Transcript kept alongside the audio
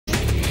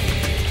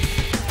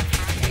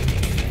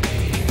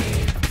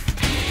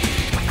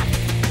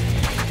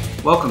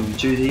Welcome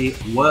to the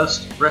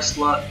Worst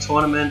Wrestler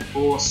Tournament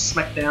for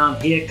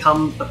SmackDown. Here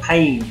comes the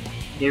pain.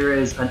 Here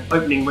is an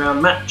opening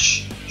round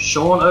match.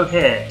 Sean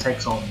O'Haire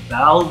takes on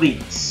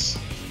Venis.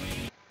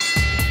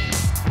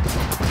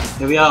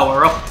 Here we are,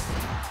 we're off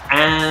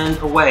and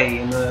away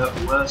in the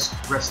Worst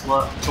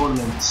Wrestler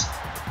Tournament.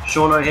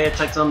 Sean O'Haire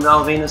takes on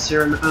Venis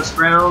here in the first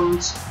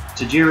round.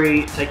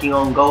 Tajiri taking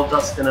on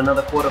Goldust in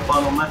another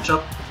quarterfinal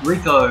matchup.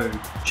 Rico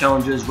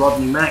challenges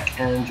Rodney, Mack,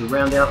 and to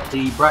round out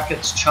the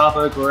brackets,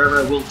 Chavo,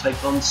 Guerrero will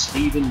take on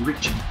Steven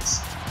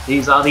Richards.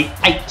 These are the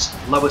 8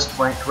 lowest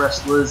ranked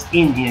wrestlers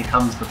in Here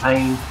Comes the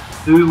Pain.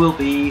 Who will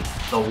be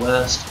the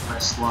worst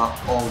wrestler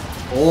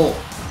of all?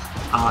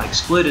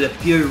 Excluded a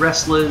few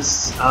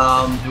wrestlers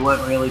who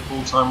weren't really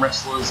full-time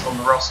wrestlers on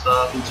the roster.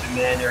 Vince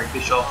McMahon, Eric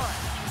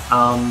Bischoff,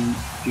 a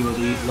few of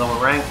the lower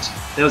ranked.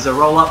 There was a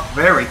roll-up,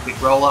 very quick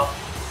roll-up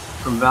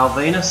from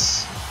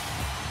Venis.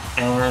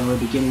 And we're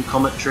beginning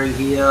commentary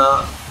here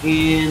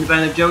in the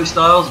vein of Joey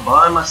Styles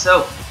by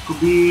myself.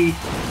 Could be,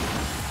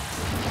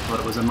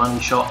 thought it was a money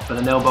shot, but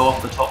an elbow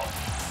off the top.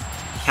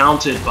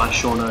 Countered by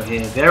Sean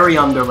O'Haire, very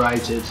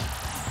underrated.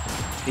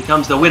 Here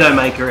comes the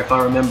Widowmaker, if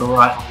I remember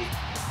rightly.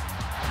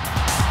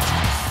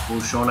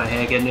 Will Sean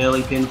O'Haire get an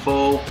early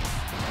pinfall?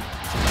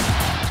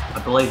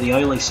 I believe the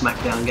only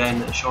SmackDown game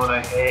that Sean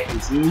O'Haire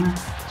is in.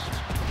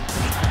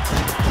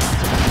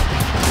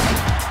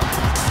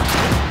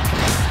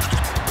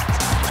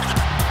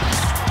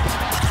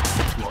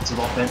 Of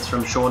offense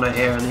from Sean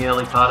O'Haire in the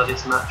early part of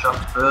this matchup.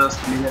 First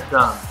minute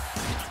done.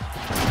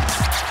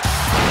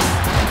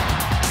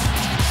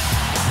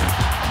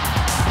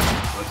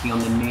 Working on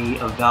the knee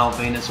of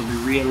Venis will be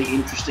really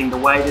interesting. The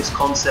way this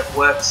concept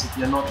works, if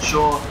you're not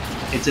sure,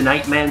 it's an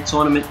 8-man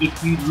tournament.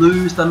 If you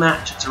lose the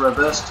match, it's a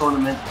reverse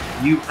tournament.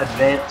 You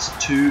advance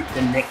to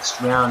the next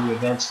round. You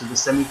advance to the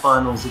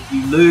semi-finals. If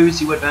you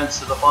lose, you advance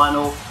to the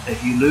final.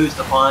 If you lose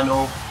the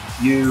final,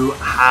 you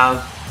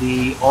have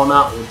the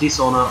honour or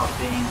dishonour of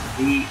being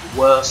the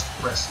worst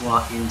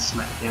wrestler in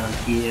SmackDown.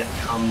 Here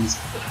comes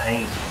the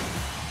pain.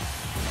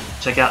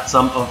 Check out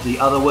some of the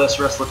other worst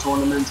wrestler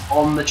tournaments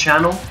on the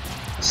channel.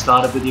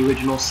 Started with the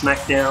original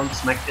SmackDown,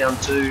 SmackDown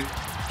 2,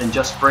 then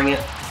Just Bring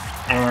It,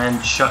 and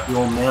Shut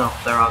Your Mouth.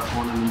 There are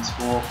tournaments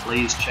for,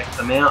 please check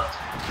them out.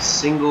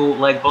 Single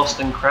leg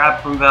Boston Crab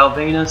from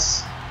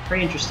Venis.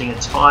 Very interesting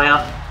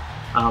attire.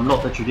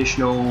 Not the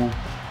traditional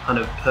kind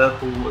of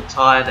purple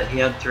attire that he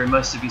had through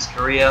most of his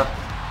career.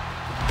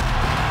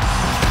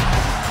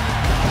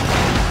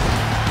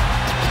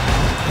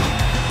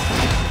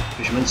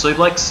 Fisherman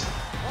suplex.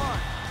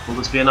 Will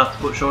this be enough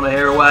to put Sean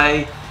O'Haire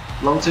away?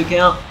 Long 2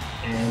 count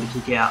and a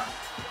kick out.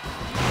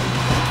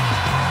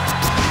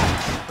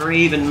 Very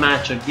even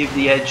match. I'd give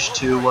the edge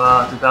to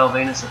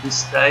Venis at this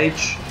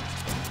stage.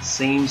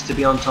 Seems to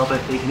be on top.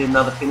 If he can hit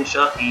another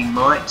finisher, he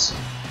might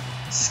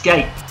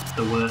escape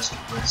the worst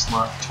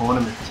wrestler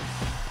tournament.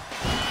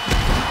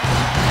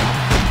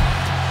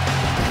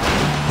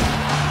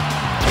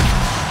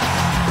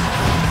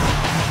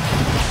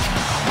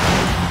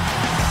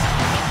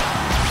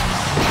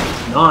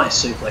 Nice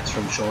suplex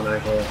from Sean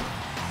O'Haire.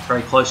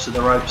 Very close to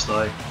the ropes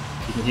though.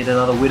 He can hit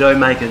another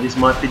Widowmaker. This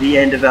might be the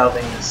end of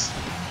Venis.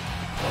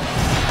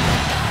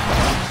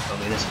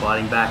 Venis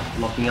fighting back,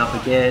 locking up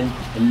again.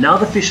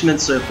 Another Fisherman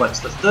suplex.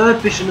 The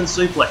third Fisherman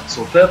suplex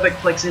or perfect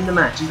flex in the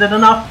match. Is that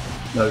enough?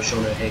 No,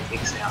 Sean O'Haire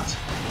kicks out.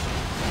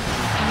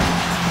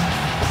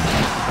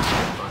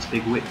 Nice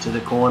big whip to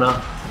the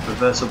corner.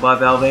 Reversal by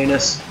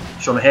Venis.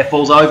 Sean O'Haire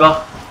falls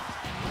over.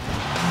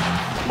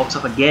 Locks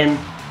up again.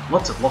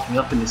 Lots of locking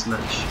up in this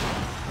match.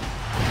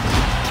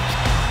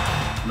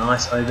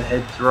 Nice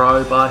overhead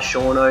throw by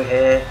Sean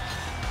O'Haire.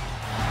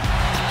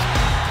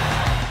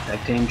 Tag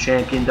Team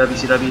Champion,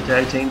 WCW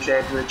Tag Team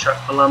Champion with Chuck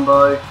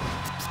Palumbo.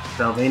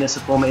 Venis, a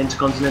former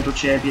Intercontinental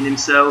Champion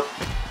himself.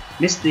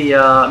 Missed the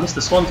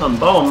Swanton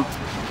Bomb.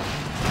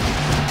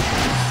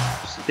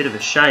 Just a bit of a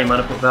shame. I'd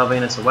have put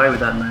Venis away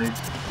with that move.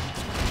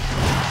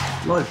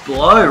 Low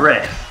blow,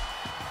 ref.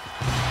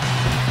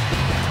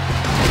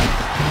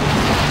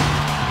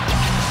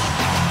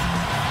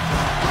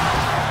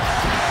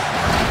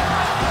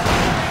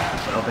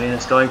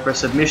 Venis going for a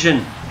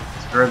submission.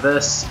 It's a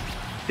reverse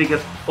figure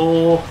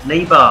 4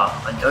 knee bar.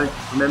 I don't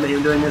remember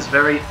him doing this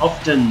very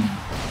often.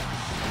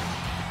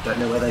 Don't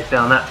know where they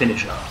found that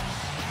finisher.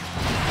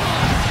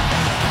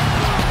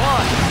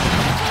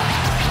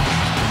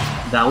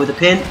 That with a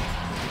pin.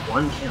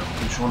 1 count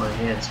from Sean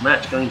O'Haire. This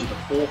match going to the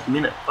 4th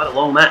minute. Quite a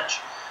long match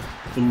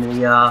in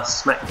the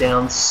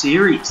SmackDown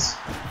series.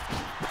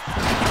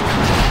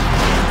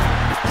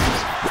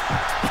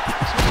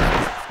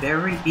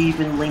 Very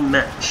evenly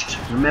matched.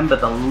 Remember,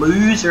 the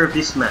loser of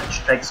this match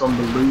takes on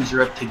the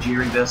loser of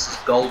Tajiri Vs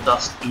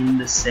Goldust in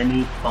the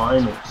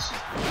semi-finals.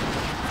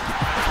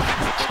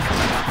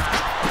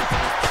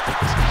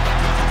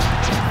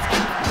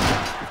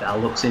 Val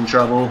looks in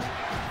trouble. The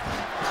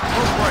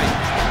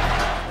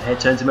head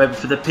turns him over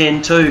for the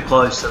pin, too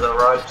close to the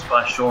ropes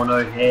by Sean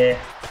O'Haire.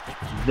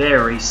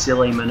 Very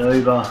silly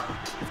maneuver.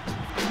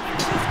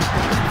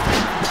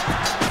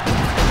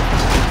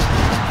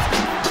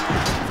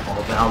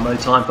 No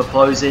time for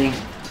posing.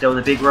 Dealt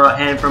with a big right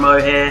hand from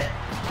O'Hare.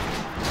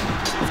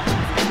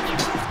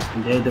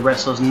 Indeed, the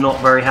wrestler's not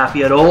very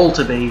happy at all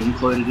to be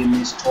included in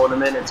this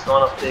tournament. It's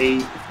gone up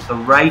the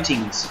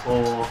ratings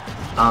for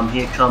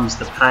Here Comes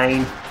the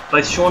Pain.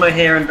 Both Sean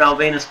O'Hare and Val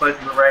Venis both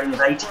have a rating of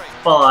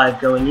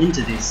 85 going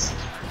into this.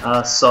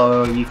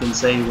 So you can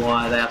see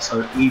why they are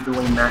so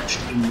evenly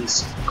matched in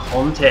this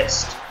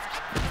contest.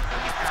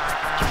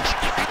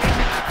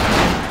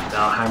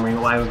 Val hammering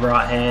away with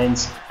right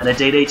hands, and a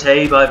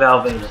DDT by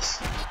Val Venis.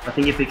 I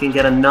think if he can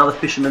get another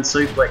fisherman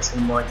suplex, he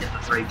might get the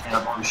 3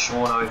 count on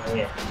Sean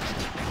O'Hare.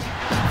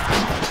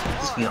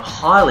 This has been a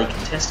highly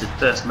contested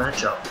first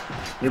matchup.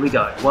 Here we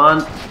go.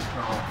 1. Oh,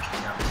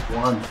 count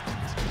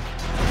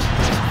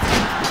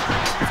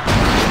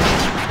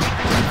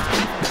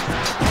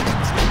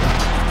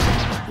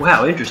 1.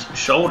 Wow, interesting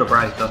shoulder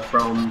breaker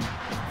from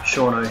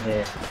Sean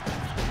O'Hare.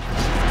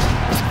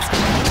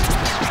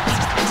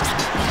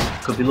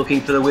 Could be looking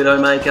for the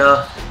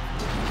Widowmaker.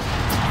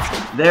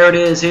 There it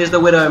is, here's the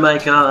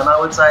Widowmaker, and I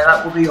would say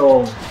that will be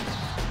all. 1,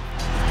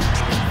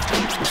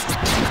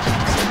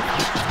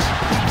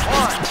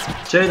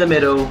 to the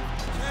middle. 2,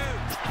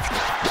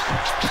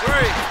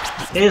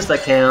 3. Here's the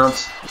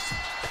count.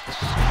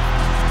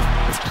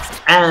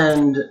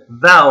 And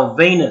Val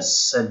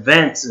Venis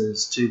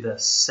advances to the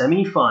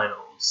semi-finals.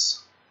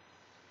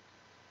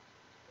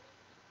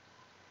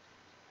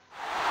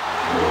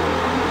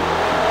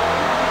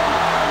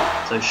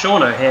 So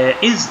Sean O'Hare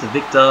is the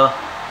victor,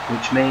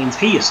 which means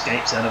he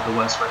escapes out of the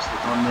Worst Wrestler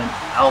tournament.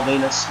 Val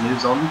Venis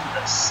moves on to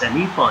the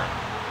semi-final.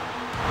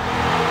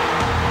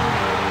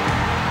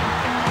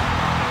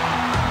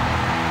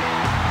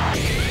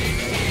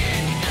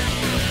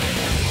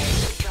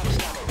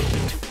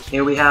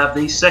 Here we have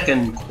the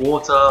second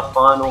quarter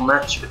final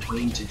match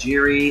between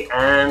Tajiri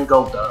and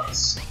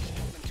Goldust.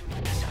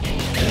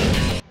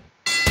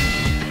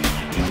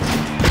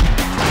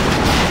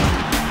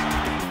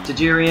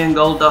 Tajiri and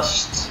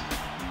Goldust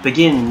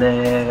begin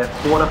their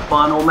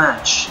quarter-final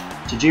match.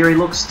 Tajiri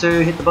looks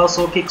to hit the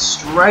buzzsaw kick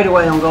straight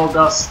away on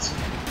Goldust.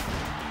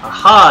 A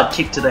hard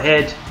kick to the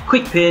head,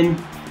 quick pin,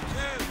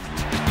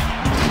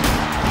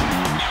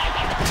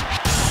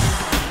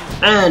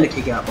 and a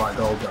kick out by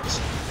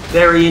Goldust.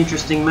 Very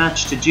interesting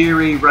match.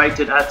 Tajiri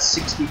rated at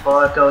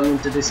 65 going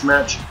into this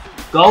match.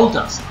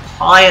 Goldust,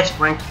 highest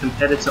ranked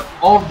competitor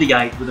of the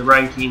 8 with a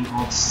ranking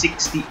of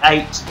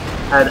 68,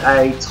 had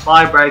a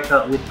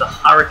tiebreaker with the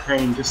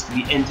Hurricane just to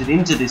be entered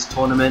into this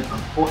tournament.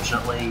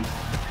 Unfortunately,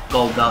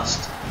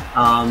 Goldust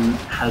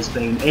has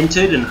been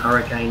entered and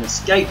Hurricane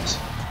escaped.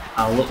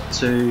 I'll look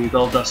to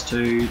Goldust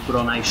to put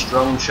on a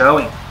strong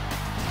showing.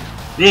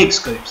 Big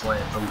scoops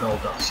land from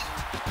Goldust.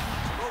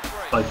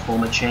 Both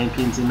former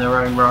champions in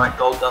their own right.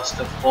 Goldust,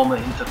 a former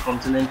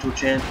Intercontinental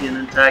Champion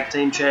and Tag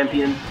Team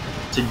Champion.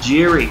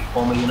 Tajiri,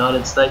 former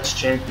United States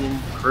Champion,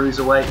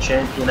 Cruiserweight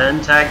Champion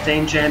and Tag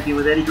Team Champion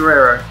with Eddie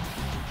Guerrero.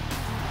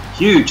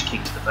 Huge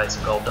kick to the face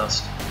of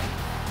Goldust.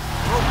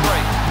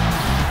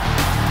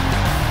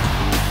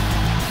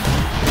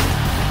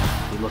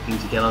 He's looking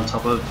to get on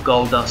top of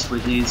Goldust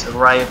with his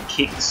array of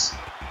kicks.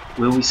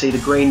 Will we see the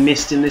green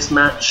mist in this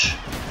match?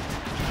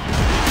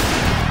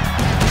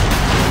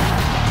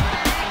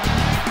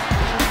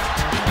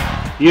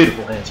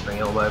 Beautiful handspring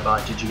elbow by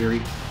Tajiri.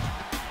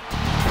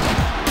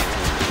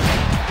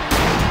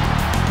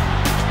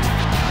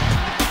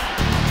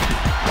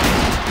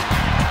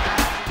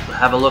 So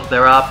have a look,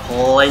 there are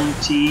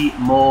plenty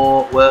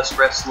more Worst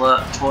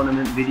Wrestler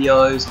tournament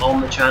videos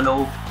on the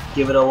channel.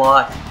 Give it a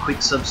like,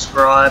 quick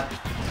subscribe.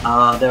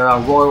 There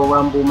are Royal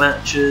Rumble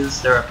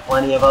matches, there are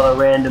plenty of other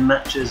random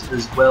matches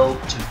as well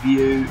to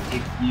view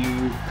if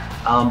you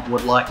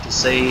would like to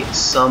see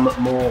some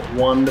more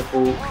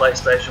wonderful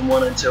PlayStation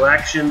 1 and 2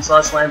 action.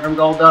 Side slam from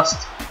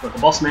Goldust, got the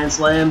Bossman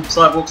slam,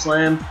 sidewalk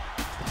slam,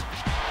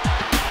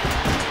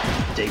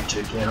 deep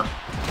 2 count.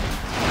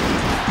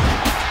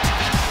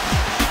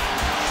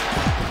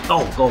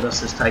 Oh,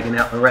 Goldust has taken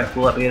out the ref.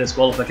 Will that be a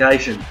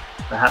disqualification?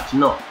 Perhaps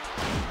not.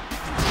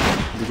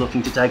 He's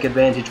looking to take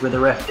advantage with the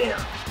ref down.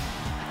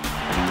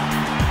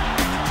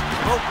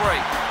 Rope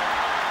break.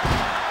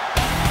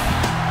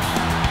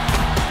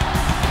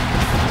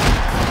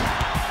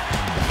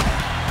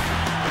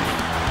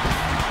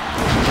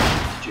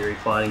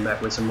 Fighting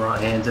back with some right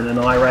hands and an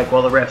eye rake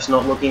while the ref's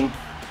not looking.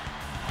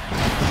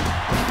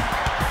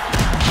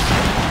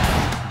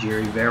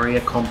 Tajiri, very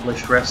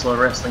accomplished wrestler,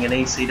 wrestling in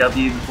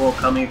ECW before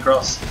coming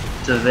across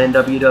to then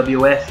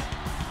WWF.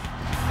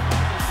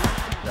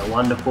 A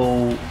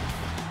wonderful,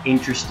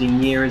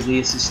 interesting year as the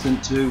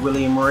assistant to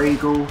William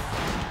Regal.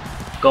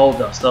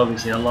 Goldust,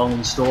 obviously a long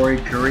and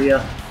storied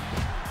career.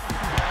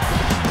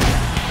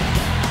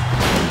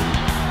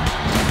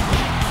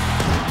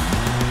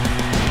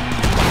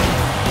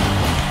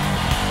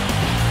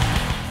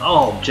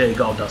 Oh, gee,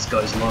 Goldust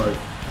goes low.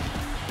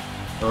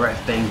 The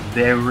ref being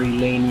very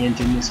lenient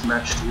in this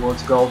match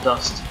towards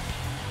Goldust.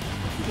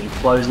 He's being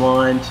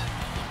clotheslined,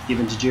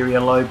 giving Tajiri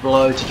a low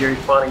blow. Tajiri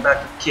fighting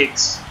back with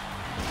kicks.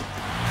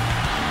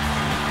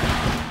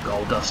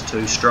 Goldust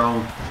too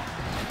strong.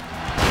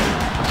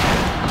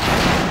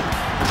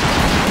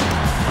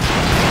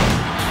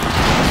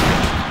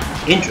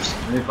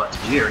 Interesting move by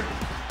Tajiri.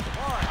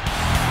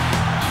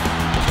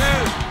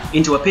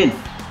 Into a pin.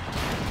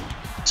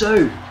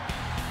 2.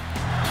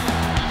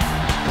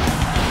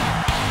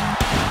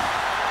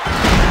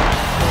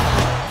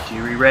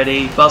 Tajiri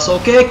ready.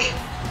 Buzzsaw kick.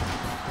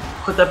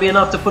 Could that be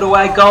enough to put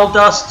away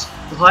Goldust,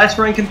 the highest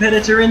ranked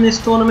competitor in this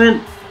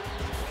tournament?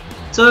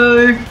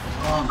 2.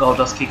 Oh,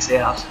 Goldust kicks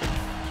out.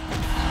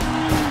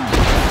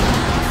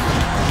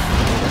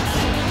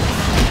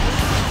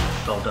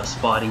 Goldust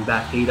fighting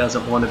back. He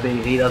doesn't want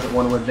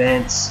to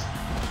advance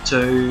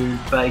to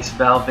face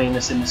Val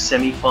Venis in the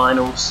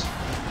semi-finals.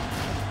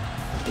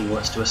 He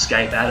wants to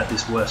escape out of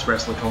this worst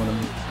wrestler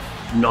tournament.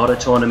 Not a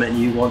tournament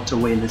you want to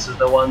win. This is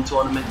the one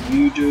tournament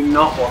you do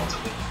not want to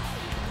win.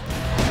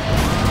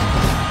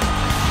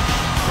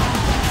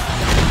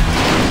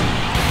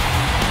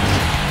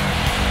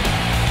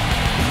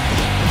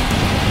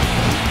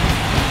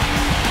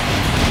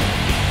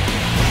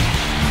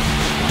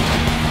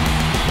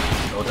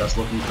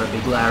 Looking for a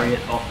big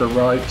lariat off the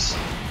ropes.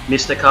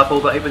 Missed a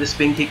couple, but with a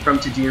spin kick from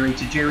Tajiri.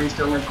 Tajiri's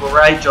doing a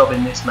great job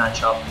in this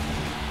matchup.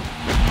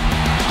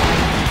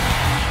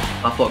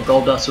 I thought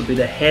Goldust would be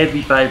the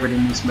heavy favourite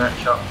in this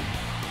matchup.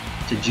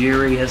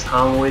 Tajiri has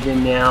hung with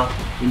him now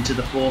into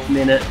the 4th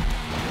minute.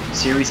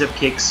 Series of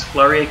kicks,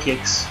 flurry of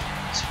kicks,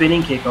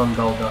 spinning kick on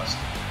Goldust.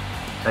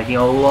 Taking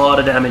a lot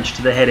of damage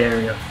to the head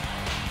area.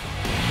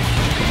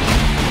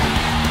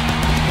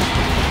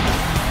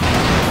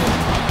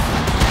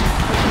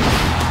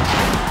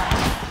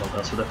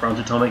 With a front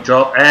atomic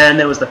drop, and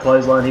there was the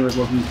clothesline he was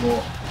looking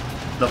for.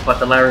 Not quite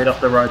the lariat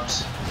off the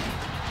ropes.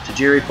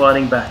 Tajiri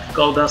fighting back.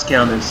 Goldust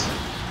counters.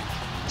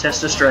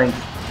 Test of strength.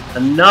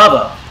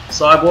 Another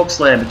sidewalk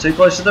slam, but too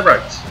close to the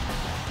ropes.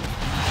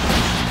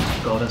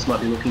 Goldust might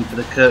be looking for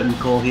the curtain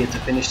call here to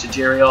finish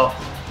Tajiri off.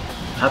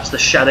 Perhaps the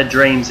Shattered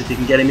Dreams if you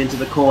can get him into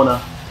the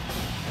corner.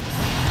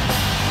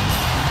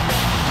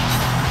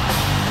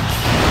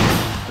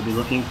 Could be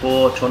looking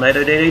for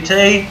Tornado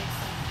DDT.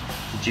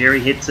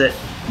 Tajiri hits it.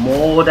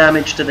 More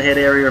damage to the head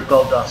area of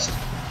Goldust.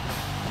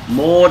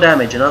 More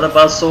damage. Another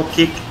buzzsaw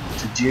kick.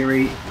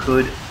 Tajiri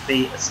could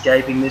be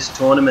escaping this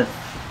tournament.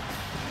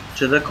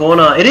 To the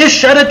corner. It is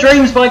Shattered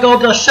Dreams by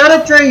Goldust.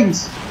 Shattered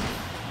Dreams!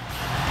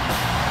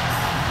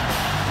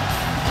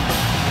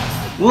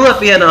 Will it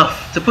be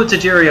enough to put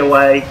Tajiri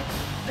away?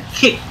 A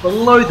kick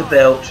below the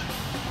belt. 2,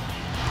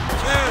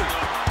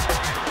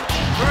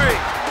 3.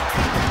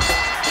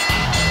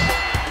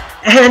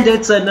 And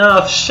it's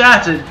enough.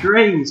 Shattered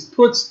Dreams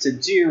puts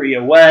Tajiri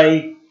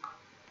away.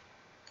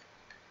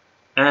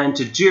 And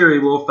Tajiri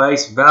will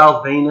face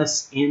Val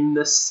Venis in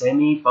the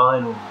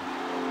semi-final.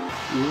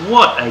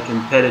 What a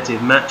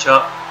competitive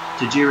matchup.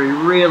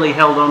 Tajiri really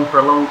held on for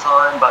a long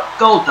time, but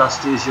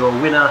Goldust is your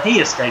winner. He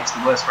escapes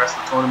the worst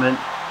wrestler tournament.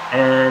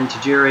 And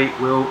Tajiri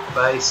will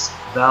face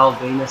Val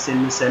Venis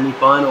in the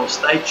semi-final.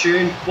 Stay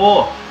tuned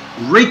for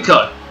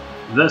Rico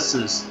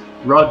versus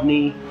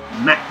Rodney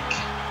Mack.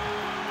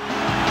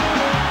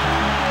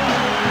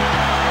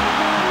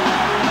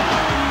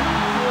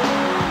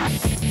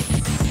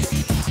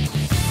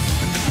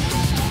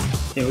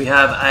 Here we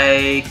have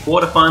a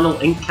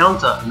quarterfinal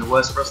encounter in the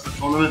worst wrestler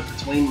tournament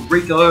between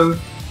Rico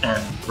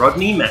and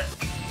Rodney Mack.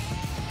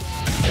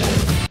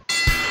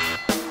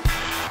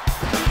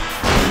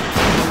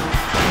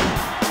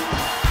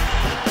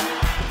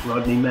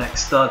 Rodney Mack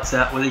starts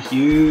out with a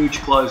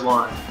huge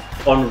clothesline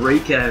on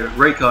Rico.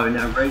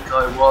 Now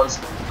Rico was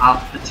a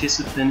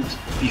participant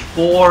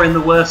before in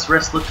the worst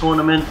wrestler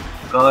tournament.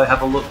 Go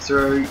have a look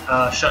through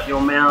Shut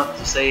Your Mouth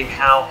to see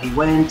how he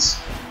went.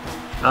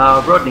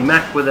 Rodney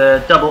Mack with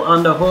a double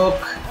underhook.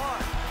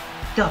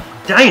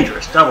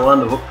 Dangerous double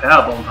underhook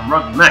powerbomb from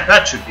Rodney Mack.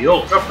 That should be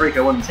all. Dropped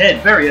Rico on his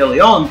head very early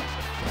on.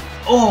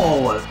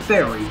 Oh, a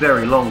very,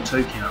 very long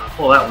 2 count.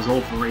 Oh, that was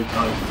all for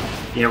Rico.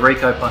 Yeah,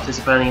 Rico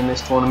participating in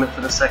this tournament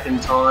for the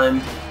 2nd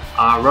time.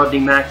 Rodney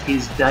Mack,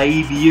 his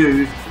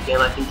debut, again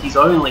I think his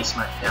only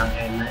SmackDown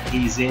game that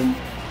he's in,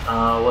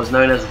 was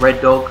known as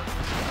Red Dog,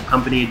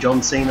 accompanied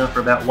John Cena for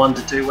about 1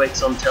 to 2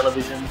 weeks on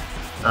television.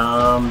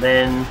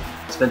 Then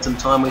spent some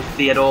time with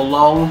Theodore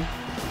Long,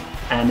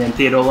 and then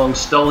Theodore Long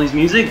stole his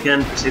music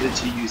and proceeded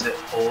to use it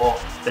for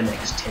the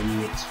next 10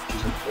 years, which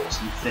is an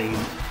awesome theme,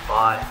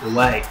 by the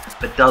way,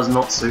 but does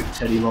not suit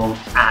Teddy Long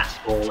at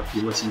all if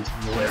you listen to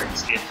the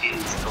lyrics. It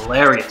is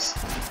hilarious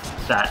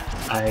that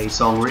a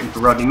song written for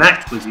Rodney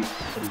Mack was used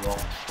for Teddy Long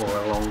for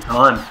a long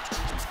time.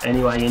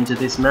 Anyway, into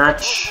this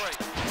match.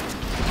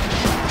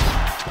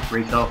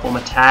 Rico,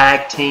 former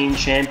tag team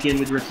champion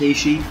with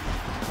Rikishi.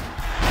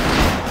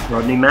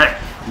 Rodney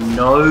Mack,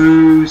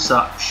 no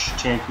such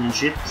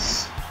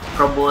championships.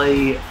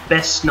 Probably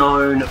best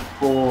known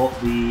for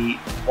the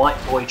White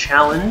Boy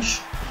Challenge,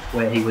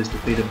 where he was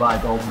defeated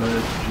by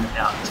Goldberg in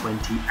about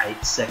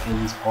 28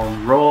 seconds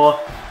on Raw,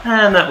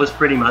 and that was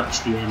pretty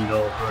much the end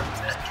of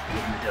Rodney Mack in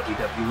the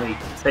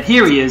WWE. But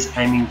here he is,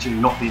 aiming to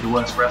not be the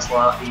worst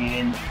wrestler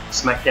in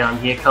SmackDown.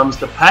 Here comes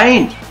the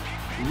pain.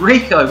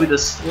 Rico with a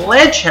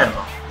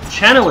sledgehammer,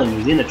 channeling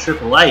his inner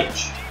Triple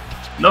H,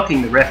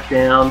 knocking the ref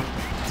down,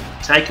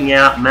 taking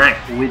out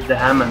Mack with the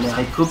hammer. Now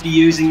he could be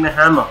using the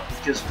hammer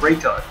just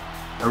Rico.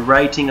 A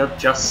rating of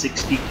just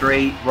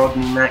 63,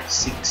 Rodney Mack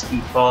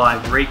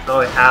 65.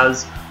 Rico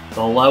has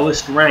the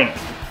lowest rank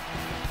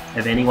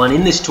of anyone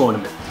in this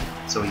tournament,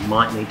 so he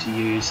might need to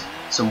use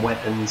some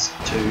weapons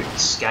to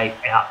escape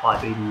out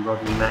by beating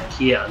Rodney Mack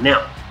here.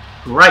 Now,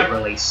 great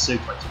release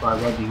suplex by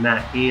Rodney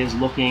Mack. He is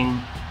looking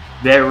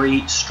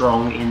very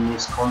strong in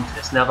this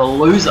contest. Now the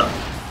loser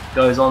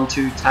goes on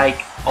to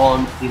take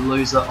on the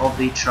loser of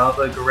the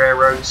Chavo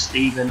Guerrero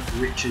Steven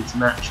Richards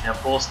match. Now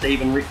for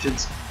Steven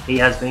Richards, he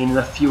has been in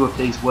a few of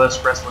these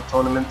Worst Wrestler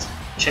tournaments.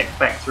 Check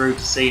back through to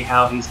see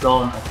how he's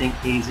gone. I think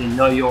he's in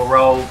Know Your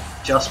Role,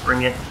 Just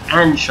Bring It,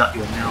 and Shut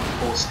Your Mouth.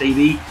 For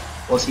Stevie,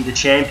 was he the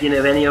champion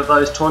of any of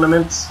those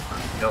tournaments?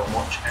 Go and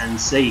watch and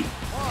see.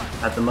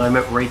 At the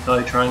moment,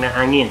 Rico trying to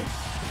hang in.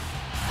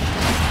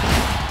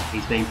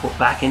 He's been put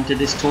back into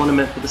this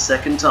tournament for the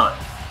second time.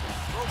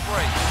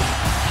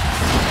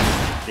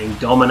 Being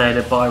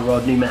dominated by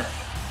Rodney Mack.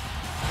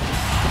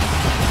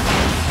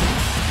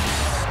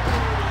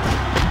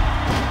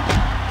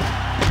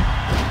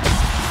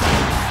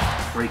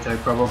 Rico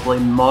probably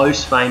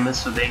most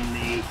famous for being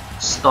the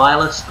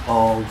stylist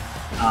of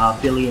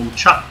Billy and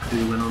Chuck,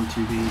 who went on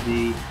to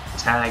be the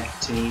tag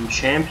team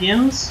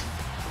champions.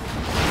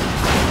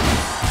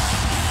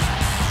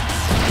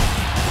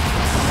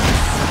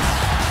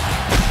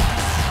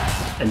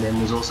 And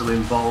then was also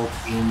involved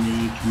in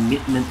the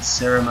commitment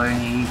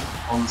ceremony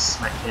on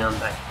SmackDown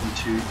back in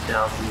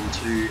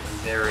 2002. A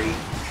very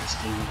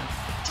interesting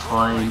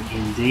time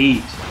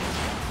indeed.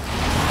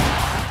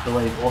 I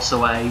believe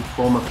also a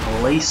former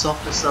police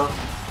officer.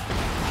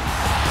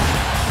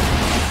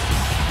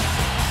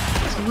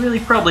 So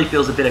really probably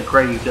feels a bit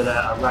aggrieved at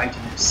a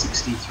rating of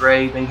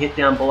 63. Being hit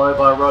down below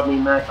by Rodney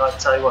Mack. I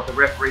tell you what, the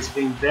referees have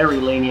been very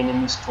lenient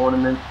in this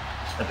tournament.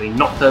 They've been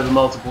knocked over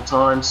multiple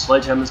times.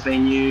 Sledgehammer's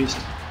been used.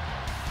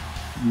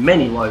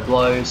 Many low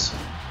blows.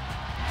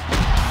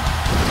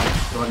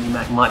 Rodney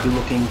Mack might be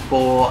looking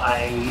for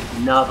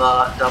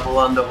another double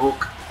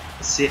underhook,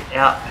 sit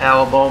out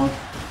powerbomb.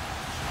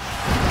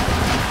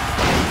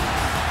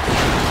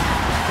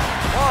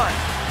 One,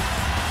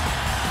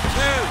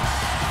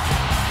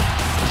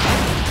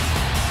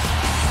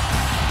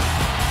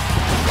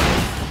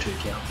 two.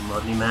 2 count from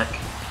Rodney Mack.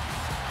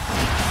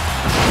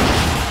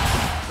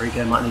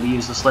 Rico might need to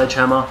use the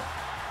sledgehammer.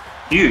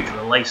 Huge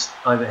release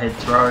overhead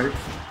throw.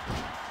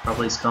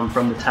 Probably has come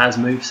from the Taz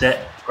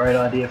moveset. Great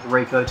idea for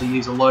Rico to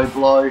use a low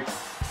blow.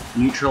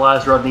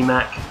 Neutralise Rodney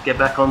Mack. Get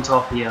back on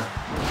top here.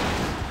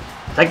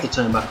 Take the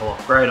turnbuckle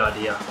off. Great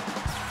idea.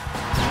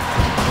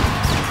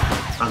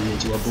 Run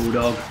into a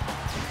bulldog.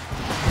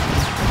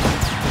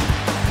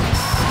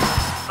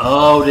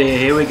 Oh dear,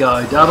 here we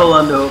go. Double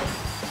underhook.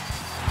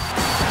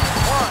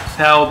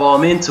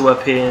 Powerbomb into a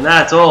pin.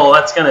 That's all.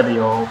 That's going to be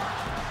all.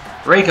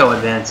 Rico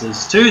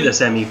advances to the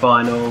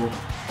semi-final.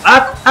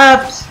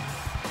 Abs!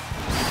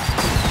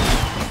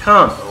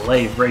 Can't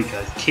believe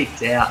Rico's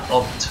kicked out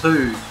of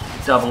 2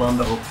 double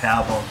underhook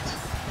powerbombs.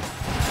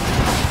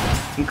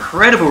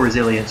 Incredible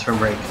resilience from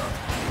Rico.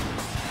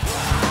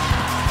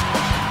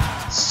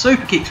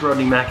 Super kicks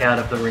Rodney Mack out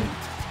of the ring.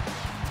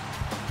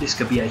 This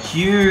could be a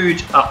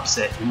huge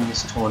upset in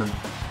this tournament.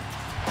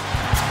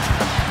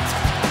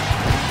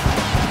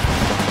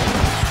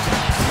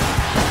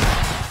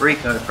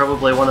 Rico,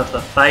 probably one of the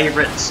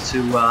favourites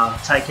to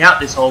take out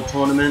this whole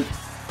tournament.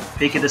 If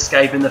he could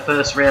escape in the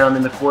first round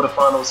in the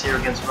quarterfinals here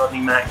against Rodney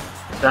Mack,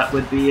 that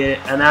would be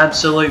an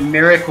absolute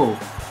miracle.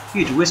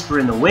 Huge whisper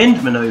in the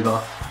wind manoeuvre.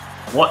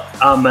 What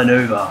a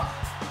manoeuvre.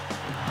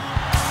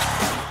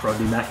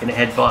 Rodney Mack in a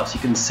headbutt. You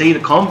can see the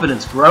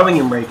confidence growing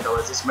in Rico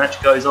as this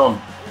match goes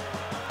on.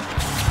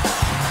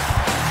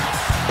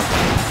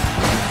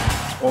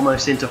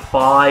 Almost into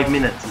 5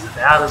 minutes. Is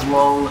about as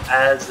long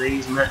as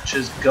these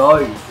matches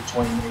go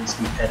between these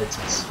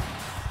competitors.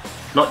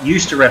 Not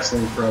used to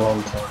wrestling for a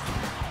long time.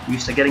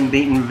 Used to getting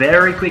beaten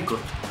very quickly.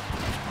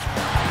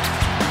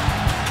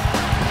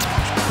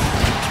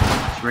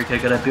 So Rico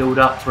going to build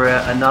up for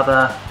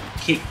another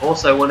kick.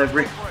 Also one of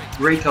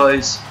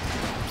Rico's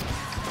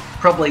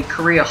probably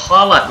career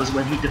highlight was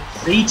when he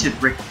defeated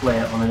Ric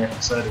Flair on an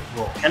episode of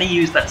Raw. Can he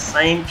use that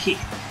same kick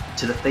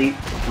to defeat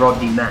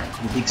Rodney Mack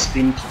with a big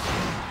spin kick?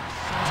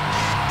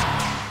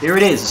 Here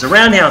it is. It's a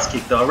roundhouse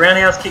kick though. A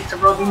roundhouse kick to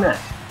Rodney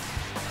Mack.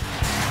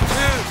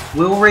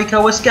 Will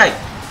Rico escape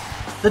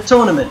the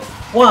tournament?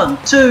 1,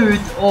 2,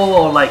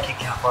 oh, late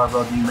kick out by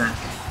Rodney Mack.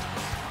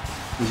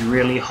 He's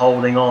really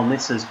holding on.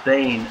 This has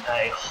been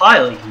a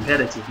highly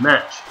competitive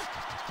match.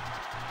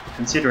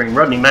 Considering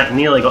Rodney Mack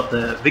nearly got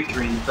the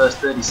victory in the first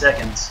 30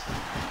 seconds.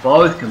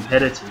 Both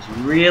competitors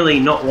really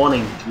not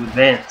wanting to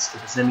advance to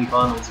the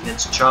semi-finals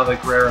against Chavo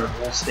Guerrero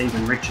or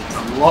Steven Richards.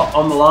 A lot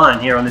on the line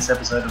here on this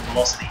episode of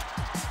Velocity.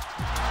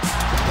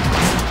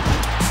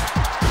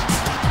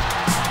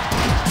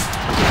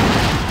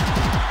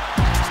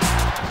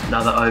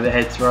 Another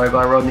overhead throw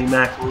by Rodney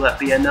Mack. Will that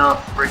be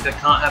enough? Rico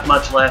can't have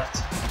much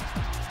left.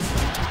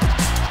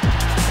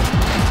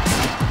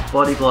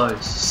 Body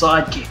blows.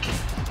 Side kick.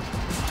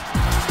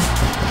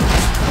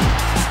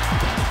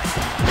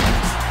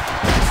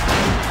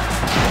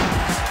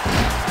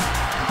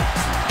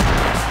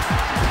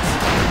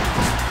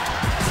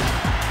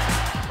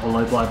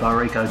 Low blow by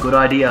Rico, good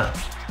idea.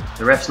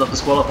 The ref's not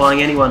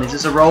disqualifying anyone. Is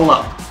this a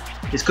roll-up?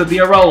 This could be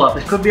a roll-up.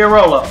 This could be a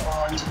roll-up.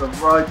 Oh, into the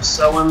rope.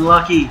 So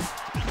unlucky.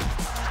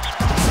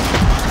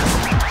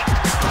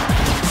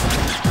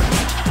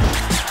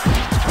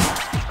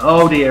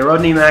 Oh dear,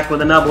 Rodney Mack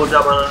with a double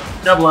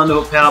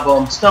underhook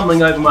powerbomb.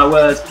 Stumbling over my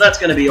words, but that's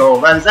going to be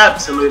all. That is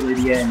absolutely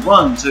the end.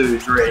 1, 2,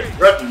 3.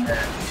 Rodney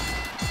Mack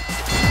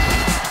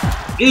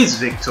is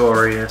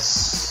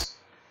victorious.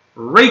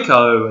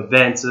 Rico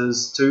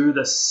advances to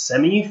the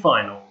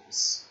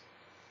semi-finals.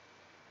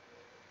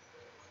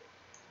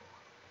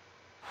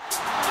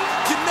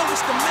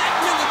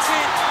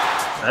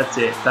 That's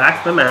it.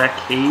 Back the Mack.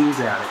 He's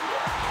out of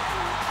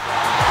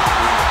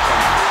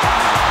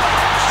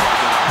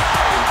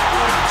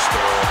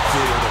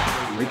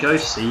here. Rico,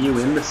 see you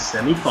in the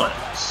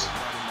semi-finals.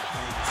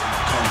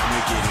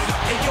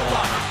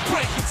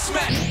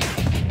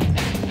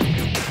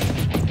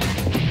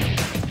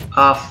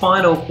 Our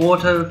final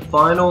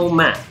quarter-final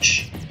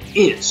match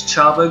is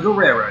Chavo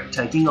Guerrero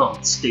taking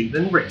on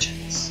Steven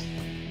Richards.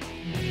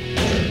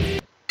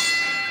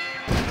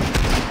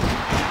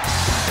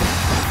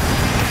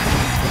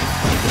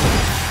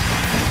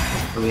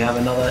 We have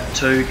another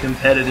 2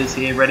 competitors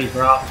here ready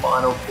for our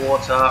final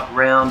quarter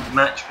round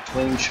match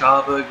between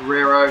Chavo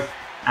Guerrero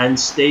and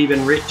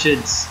Steven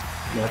Richards.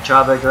 Now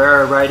Chavo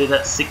Guerrero rated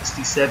at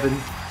 67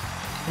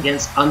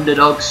 against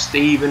underdog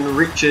Steven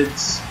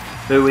Richards,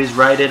 who is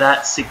rated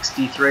at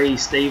 63.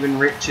 Steven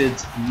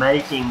Richards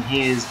making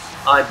his,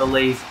 I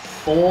believe,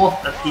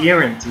 4th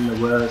appearance in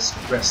the Worst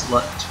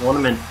Wrestler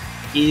tournament.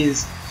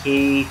 Is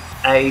he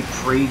a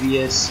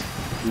previous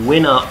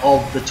winner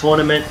of the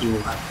tournament? You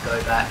will have to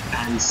go back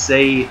and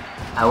see.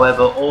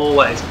 However,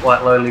 always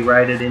quite lowly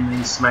rated in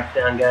these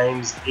SmackDown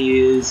games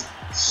is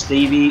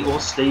Stevie or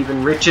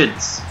Steven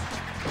Richards.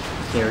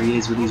 Here he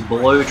is with his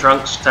blue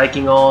trunks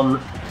taking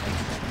on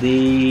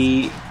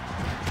the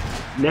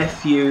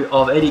nephew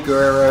of Eddie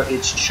Guerrero.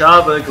 It's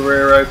Chavo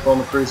Guerrero,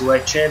 former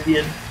Cruiserweight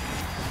Champion,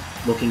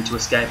 looking to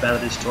escape out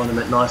of this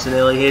tournament nice and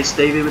early. Here's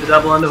Stevie with a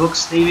double underhook,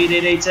 Stevie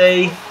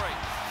DDT.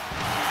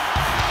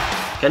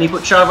 Can he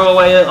put Chavo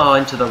away? Oh,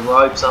 into the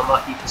ropes.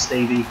 Unlucky for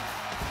Stevie.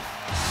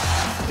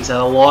 He's had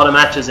a lot of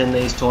matches in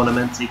these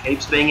tournaments. He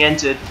keeps being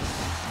entered.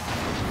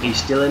 He's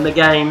still in the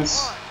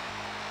games.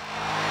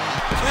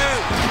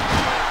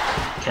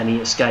 Can he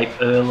escape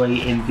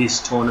early in this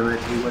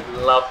tournament? He would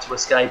love to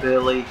escape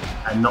early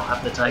and not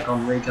have to take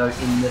on Rico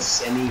in the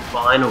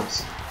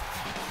semi-finals.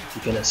 If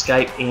you can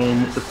escape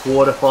in the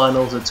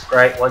quarterfinals, it's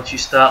great. Once you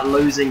start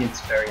losing,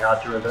 it's very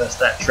hard to reverse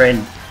that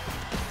trend.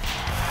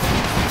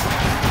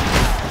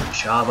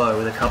 Chavo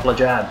with a couple of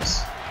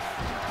jabs.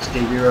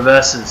 Stevie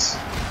reverses.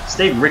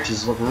 Steven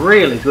Richards looked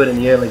really good in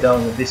the early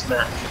going of this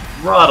match.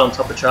 Right on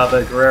top of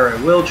Chavo Guerrero.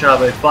 Will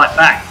Chavo fight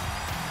back?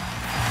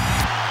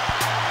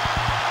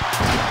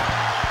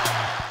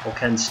 Or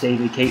can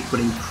Stevie keep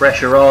putting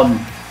pressure on?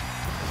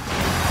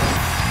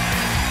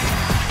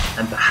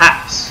 And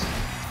perhaps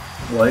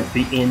won't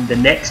be in the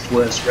next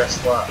Worst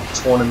Wrestler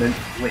tournament,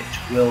 which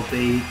will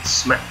be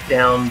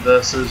SmackDown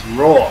versus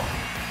Raw.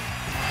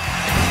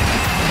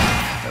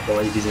 I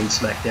believe he's in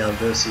SmackDown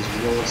versus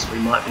Raw, so we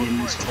might be in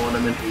this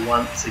tournament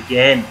once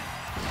again.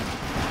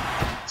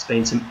 It's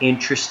been some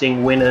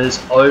interesting winners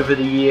over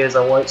the years.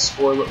 I won't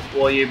spoil it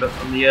for you, but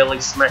from the early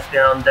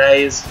SmackDown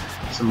days,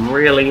 some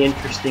really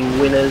interesting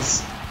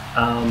winners.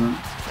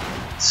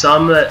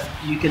 Some that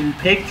you can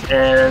pick,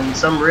 and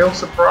some real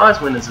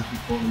surprise winners of the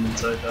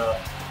tournaments over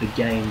the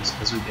games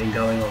as we've been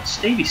going on.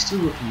 Stevie's still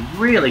looking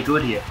really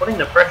good here, putting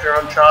the pressure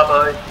on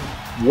Chavo,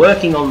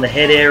 working on the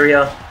head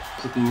area.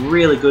 Looking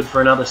really good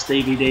for another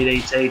Stevie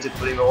DDT to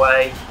put him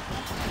away.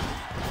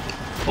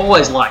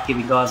 Always like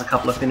giving guys a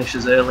couple of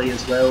finishes early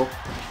as well.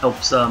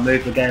 Helps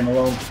move the game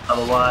along.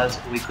 Otherwise,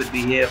 we could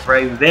be here for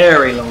a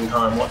very long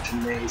time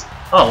watching these.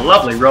 Oh,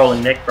 lovely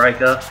rolling neck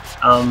breaker.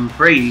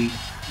 Free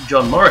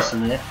John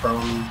Morrison there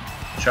from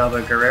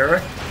Chavo Guerrero.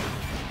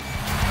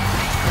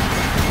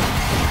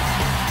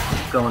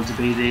 Going to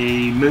be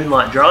the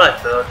Moonlight Drive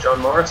for John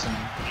Morrison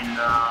in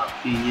a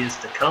few years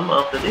to come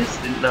after this.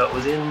 Didn't know it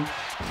was in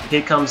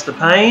Here Comes the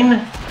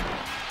Pain.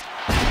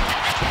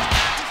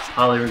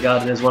 Highly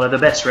regarded as one of the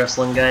best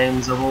wrestling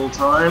games of all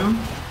time.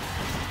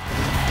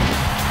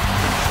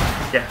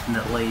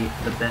 Definitely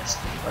the best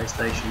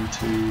PlayStation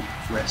 2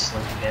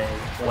 wrestling game.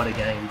 What a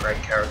game,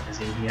 great characters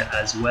in here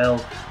as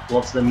well.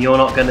 Lots of them you're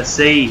not going to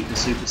see, the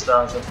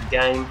superstars of the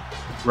game.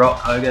 Rock,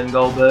 Hogan,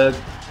 Goldberg,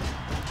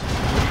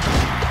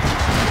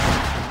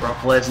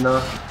 Brock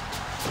Lesnar,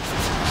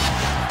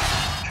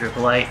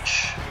 Triple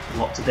H.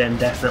 Lots of them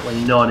definitely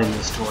not in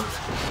this tournament.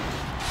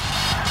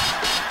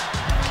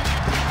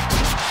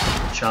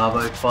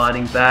 Chavo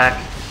fighting back.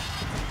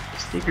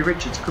 Stevie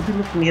Richards could be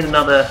looking to hit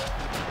another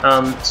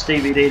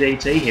Stevie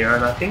DDT here,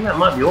 and I think that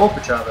might be all for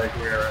Chavo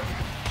Guerrero.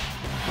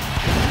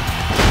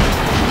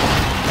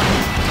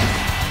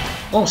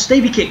 Oh,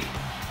 Stevie kick!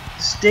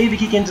 Stevie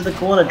kick into the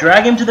corner.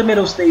 Drag him to the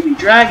middle, Stevie.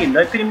 Drag him.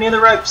 Don't put him near the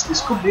ropes.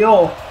 This could be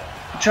all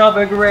for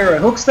Chavo Guerrero.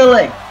 Hooks the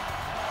leg.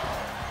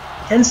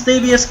 Can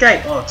Stevie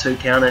escape? Oh, 2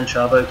 count and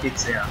Chavo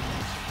kicks out.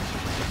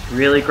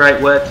 Really great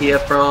work here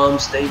from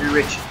Stevie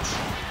Richards.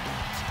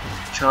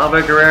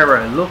 Chavo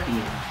Guerrero looking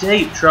in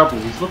deep trouble.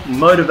 He's looking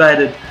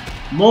motivated.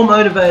 More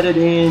motivated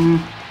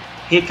in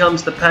Here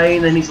Comes the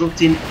Pain than he's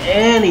looked in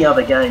any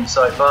other game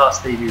so far,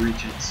 Stevie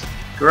Richards.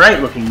 Great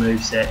looking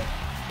moveset.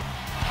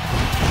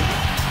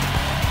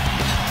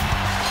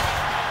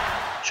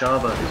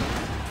 Chavo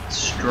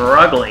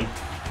struggling.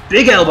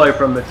 Big elbow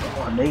from the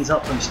knees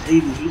up from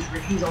Stevie.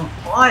 He's on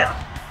fire.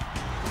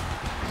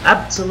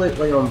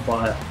 Absolutely on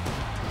fire.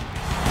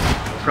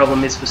 The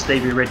problem is for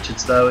Stevie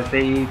Richards though, if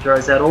he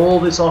throws out all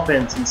this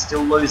offense and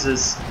still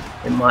loses,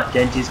 it might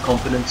dent his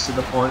confidence to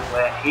the point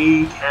where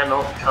he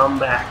cannot come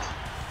back.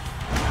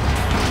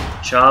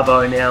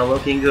 Chavo now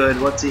looking good.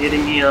 What's he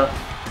hitting here?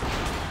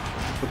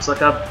 Looks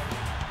like a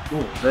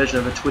version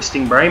of a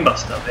twisting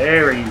brainbuster.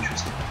 Very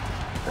interesting.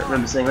 Don't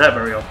remember seeing that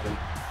very often.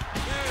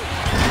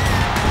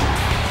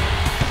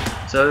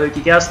 So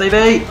kick out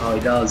Stevie. Oh,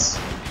 he does.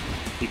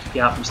 Kick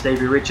out from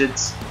Stevie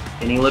Richards.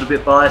 Getting a little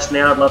bit biased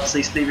now. I'd love to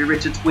see Stevie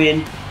Richards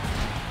win.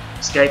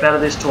 Escape out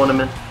of this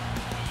tournament.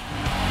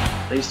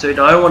 These two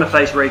don't want to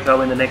face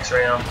Rico in the next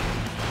round.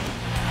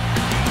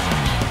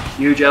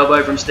 Huge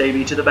elbow from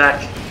Stevie to the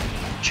back.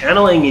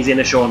 Channeling his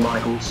inner Shawn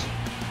Michaels.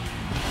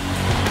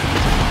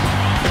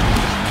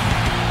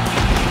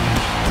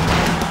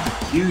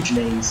 Huge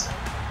knees.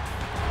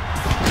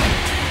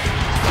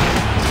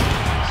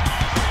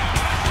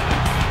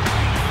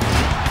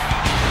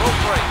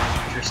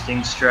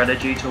 Interesting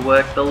strategy to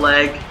work the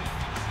leg.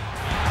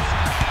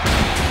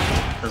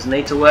 Doesn't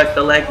need to work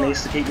the leg,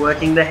 needs to keep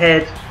working the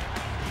head.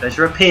 Goes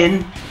for a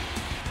pin.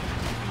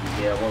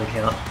 Yeah, 1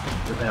 count.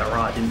 About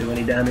right, didn't do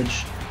any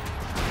damage.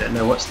 Don't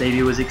know what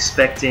Stevie was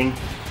expecting.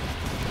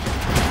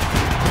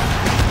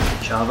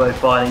 Chavo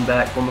fighting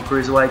back, former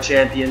Cruiserweight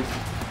champion.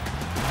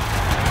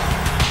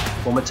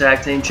 Former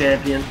tag team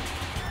champion.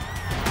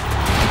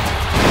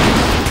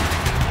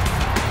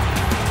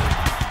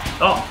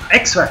 Oh,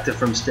 X Factor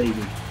from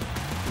Stevie.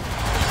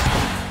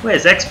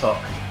 Where's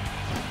X-Pac?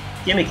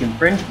 Gimmick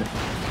infringement.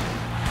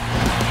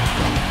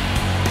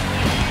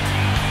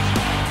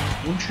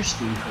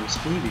 Interesting from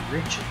Stevie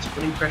Richards.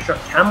 Putting pressure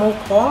up. Camel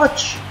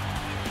clutch.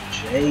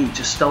 Gee,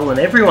 just stolen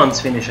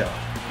everyone's finisher.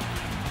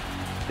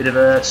 Bit of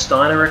a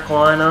Steiner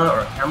recliner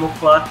or a camel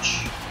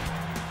clutch.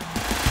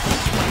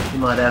 He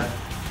might have.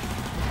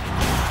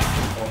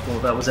 I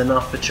thought that was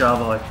enough for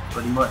Chavo,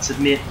 but he might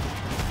submit.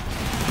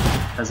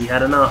 Has he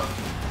had enough?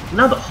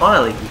 Another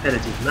highly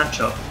competitive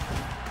matchup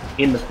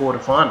in the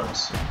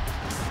quarterfinals.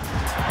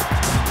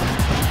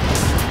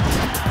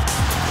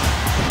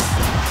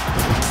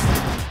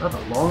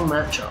 Another long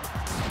matchup.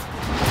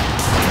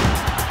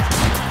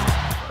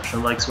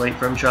 Russian leg sweep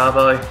from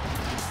Chavo.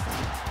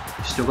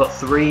 We've still got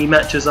 3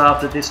 matches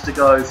after this to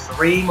go.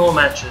 3 more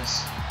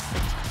matches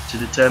to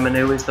determine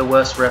who is the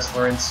worst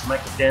wrestler in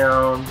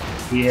SmackDown.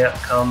 Here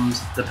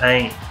comes the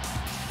pain.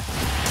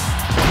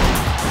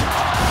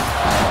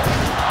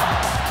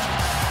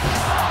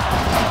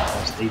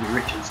 Stevie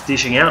Richards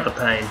dishing out the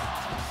pain.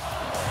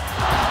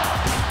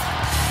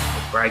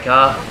 Neck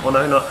breaker. Oh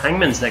no, not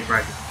Hangman's neck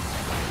breaker.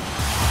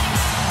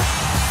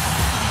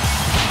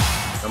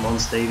 Come on,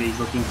 Stevie's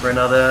looking for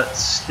another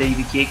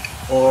Stevie kick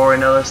or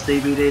another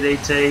Stevie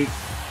DDT.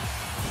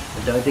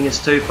 I don't think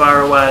it's too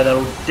far away.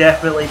 That'll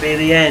definitely be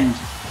the end.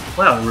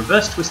 Wow,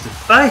 reverse twist of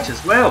fate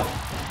as well.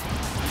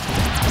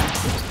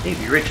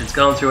 Stevie Richards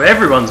going through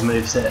everyone's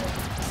moveset.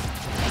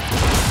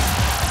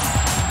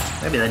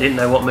 Maybe they didn't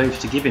know what moves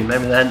to give him.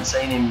 Maybe they hadn't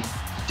seen him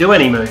do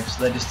any moves.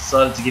 They just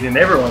decided to give him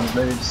everyone's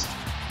moves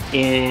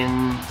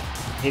in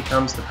Here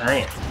Comes the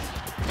Pain.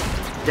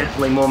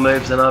 Definitely more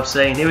moves than I've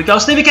seen. Here we go,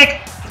 Stevie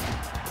kick!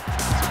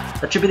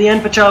 That should be the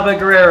end for Chavo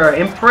Guerrero.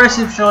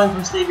 Impressive showing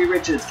from Stevie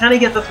Richards. Can he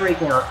get the 3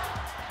 count?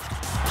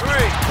 3.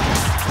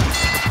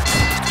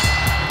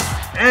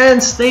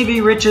 And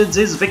Stevie Richards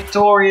is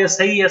victorious.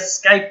 He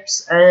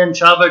escapes, and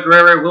Chavo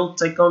Guerrero will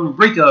take on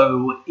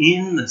Rico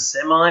in the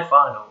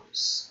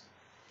semi-finals.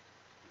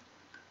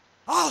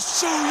 I'll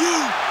show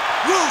you.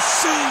 We'll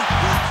see.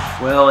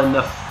 Well, in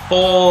the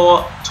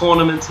 4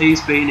 tournaments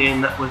he's been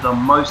in, that was the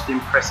most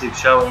impressive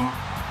showing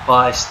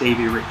by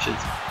Stevie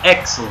Richards.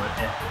 Excellent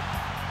effort.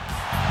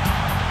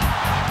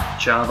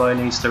 Chavo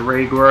needs to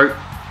regroup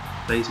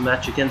for his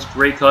match against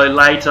Rico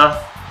later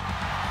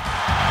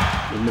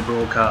in the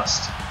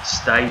broadcast.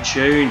 Stay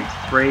tuned.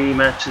 3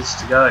 matches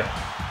to go.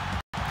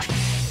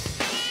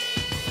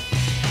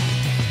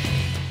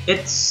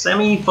 It's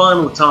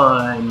semi-final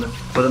time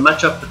for the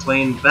matchup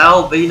between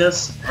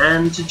Venis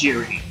and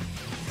Tajiri.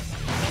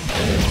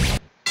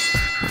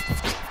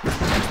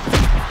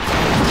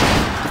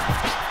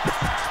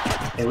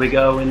 Here we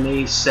go in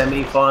the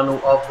semi-final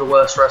of the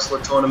Worst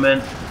Wrestler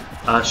tournament.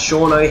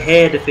 Sean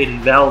O'Haire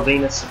defeated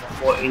Venis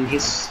in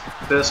his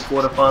first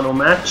quarterfinal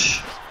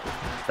match.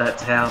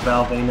 That's how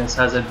Venis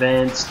has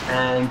advanced,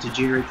 and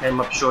Tajiri came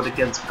up short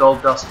against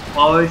Goldust.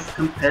 Both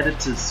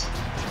competitors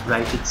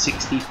rated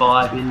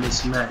 65 in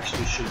this match.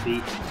 This should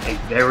be a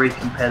very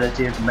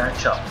competitive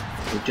matchup.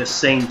 We've just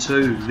seen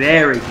 2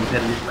 very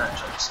competitive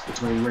matchups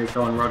between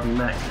Rico and Rodney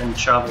Mack and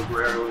Chavo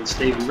Guerrero and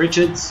Stevie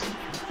Richards.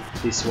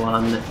 This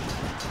one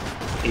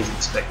is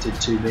expected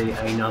to be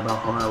another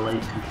highly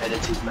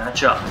competitive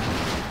matchup.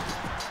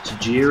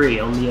 Tajiri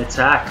on the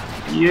attack.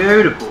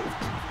 Beautiful.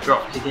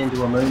 Drop kick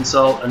into a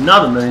moonsault.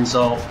 Another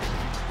moonsault.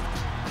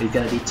 He's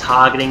going to be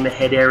targeting the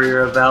head area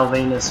of Val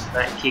Venis with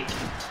that kick.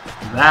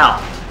 Val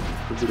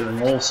could be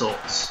doing all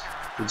sorts.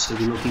 Could still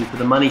be looking for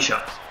the money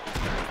shot.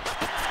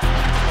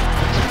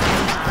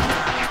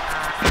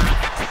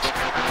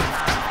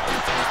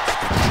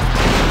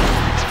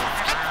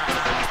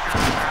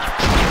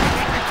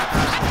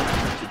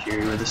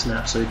 Tajiri with a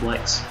snap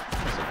suplex.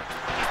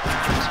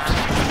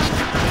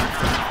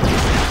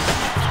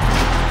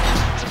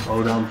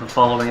 Well done for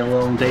following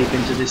along deep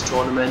into this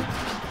tournament.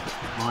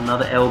 Oh,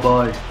 another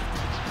elbow.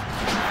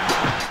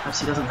 Perhaps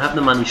he doesn't have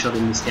the money shot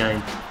in this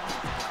game.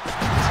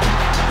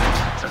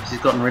 Perhaps he's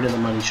gotten rid of the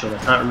money shot. I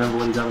can't remember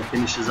what his other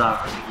finishes are.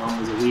 I think one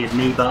was a weird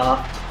knee bar.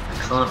 I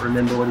can't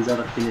remember what his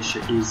other finisher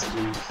is.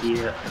 And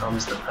here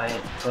comes the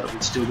paint. Thought it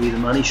would still be the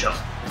money shot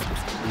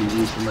that he's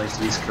used for most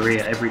of his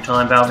career. Every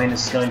time Val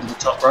Venis is going to the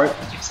top rope,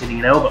 he's hitting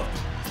an elbow.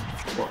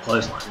 Or a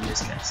clothesline in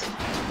this case.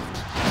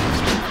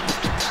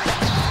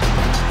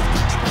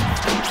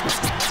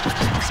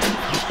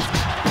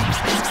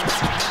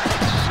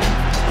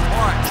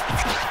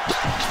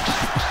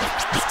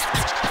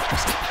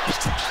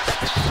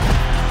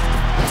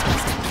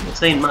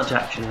 Seen much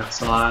action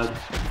outside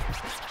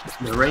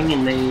the ring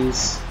in the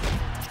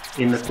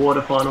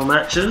quarterfinal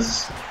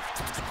matches.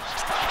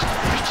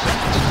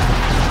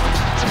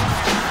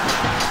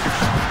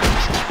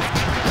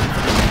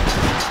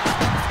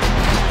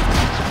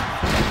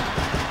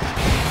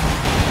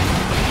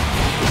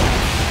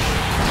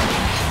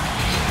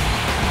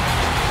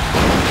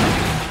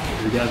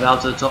 Here we go, Val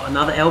to the top,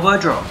 another elbow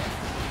drop.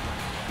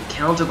 The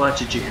counter by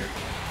Tajiri.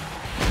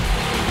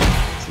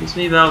 Seems to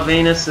me Val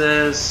Venis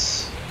has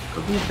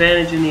got the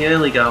advantage in the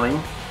early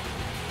going.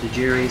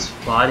 Tajiri's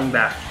fighting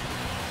back.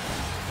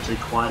 Actually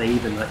quite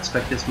even. I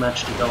expect this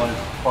match to go over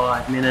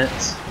 5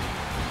 minutes.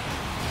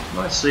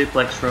 Nice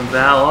suplex from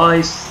Val. Oh,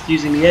 he's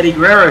using the Eddie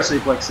Guerrero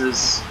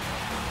suplexes.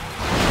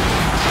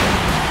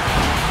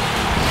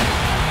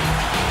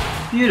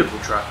 Beautiful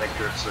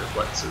trifecta of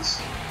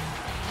suplexes.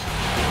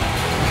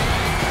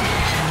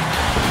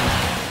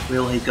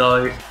 Will he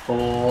go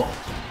for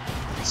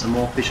some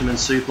more fisherman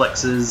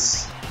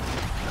suplexes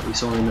that we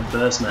saw in the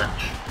first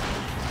match?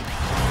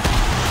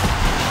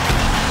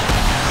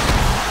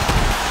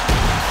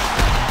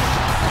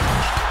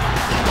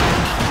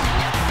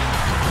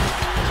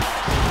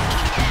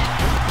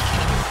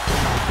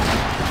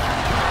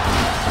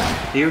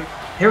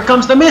 Here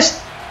comes the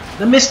mist!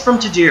 The mist from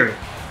Tajiri.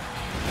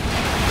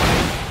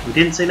 We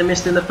didn't see the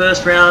mist in the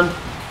first round.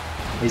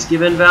 He's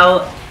given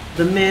Val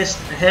the mist.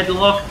 A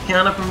headlock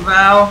counter from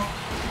Val.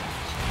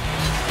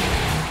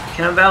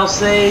 Can Val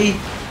see?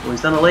 Well,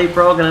 he's done a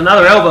leapfrog and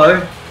another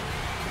elbow.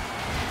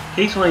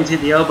 Keeps wanting to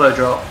hit the elbow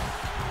drop.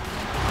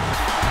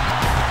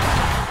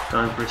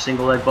 Going for a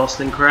single leg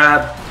Boston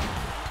Crab.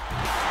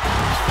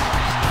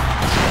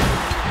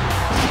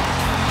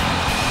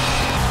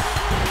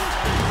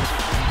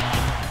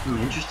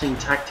 Interesting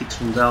tactics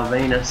from Val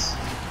Venis.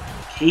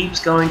 Keeps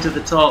going to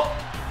the top.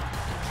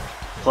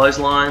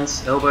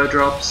 Clotheslines, elbow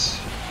drops.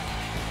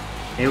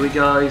 Here we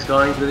go, he's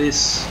going for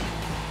this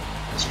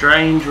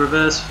strange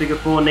reverse figure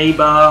 4 knee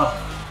bar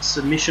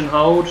submission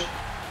hold.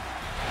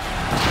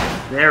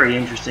 Very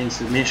interesting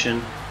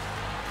submission.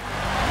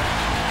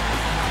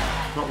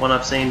 Not one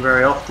I've seen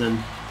very often.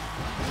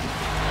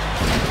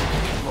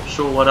 Not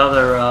sure what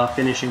other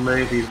finishing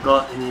move he's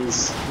got in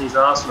his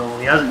arsenal.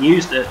 He hasn't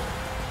used it.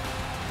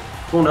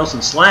 Full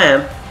Nelson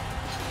Slam.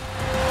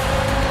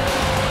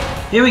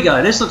 Here we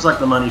go. This looks like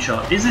the money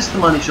shot. Is this the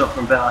money shot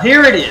from Val?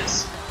 Here it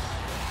is.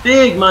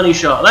 Big money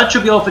shot. That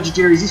should be all for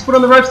Tajiri. He's put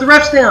on the ropes. The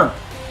ref's down.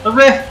 The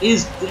ref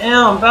is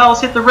down. Val's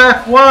hit the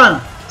ref.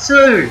 1,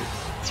 2,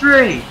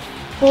 3,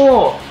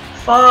 4,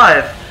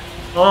 5.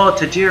 Oh,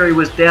 Tajiri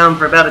was down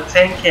for about a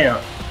 10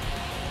 count.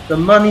 The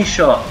money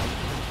shot.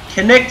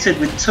 Connected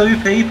with 2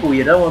 people.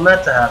 You don't want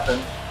that to happen.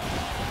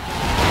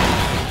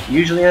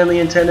 Usually only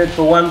intended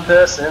for one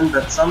person,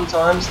 but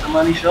sometimes the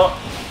money shot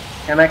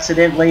can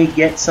accidentally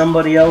get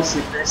somebody else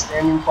if they're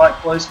standing quite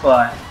close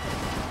by.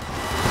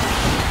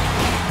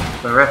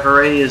 The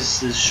referee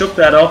has shook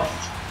that off,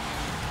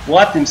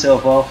 wiped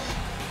himself off,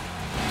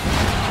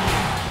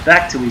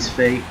 back to his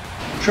feet,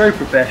 true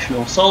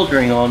professional,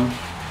 soldiering on,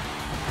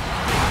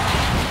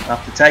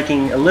 after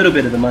taking a little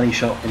bit of the money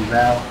shot from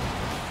Val.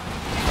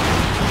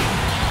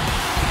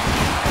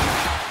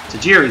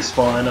 Tajiri's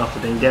fine after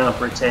being down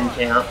for a 10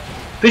 count.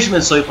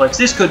 Fisherman suplex,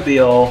 this could be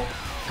all.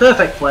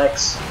 Perfect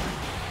flex.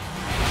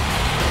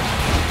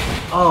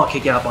 Oh,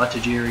 kick out by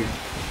Tajiri.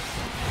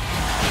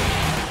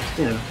 It's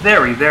been a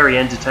very, very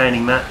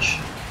entertaining match.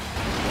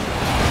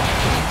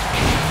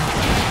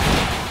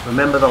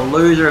 Remember, the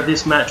loser of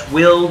this match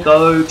will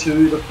go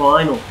to the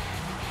final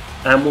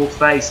and will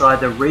face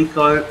either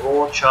Rico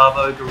or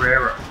Chavo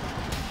Guerrero.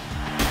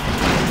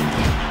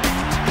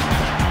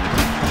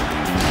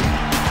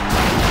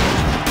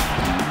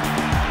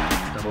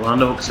 Double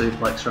underhook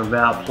suplex from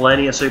Val.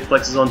 Plenty of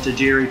suplexes on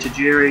Tajiri.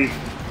 Tajiri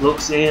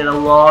looks in a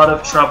lot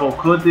of trouble.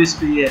 Could this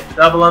be it?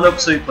 Double underhook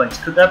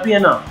suplex. Could that be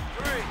enough?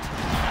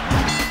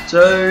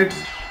 2.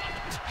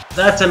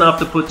 That's enough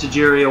to put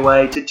Tajiri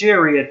away.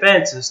 Tajiri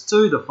advances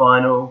to the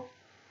final.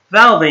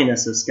 Val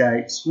Venis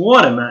escapes.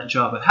 What a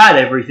matchup. It had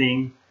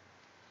everything.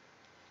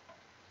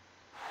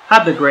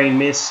 Had the green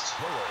mist.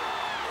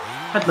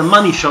 Had the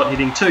money shot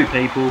hitting 2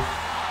 people.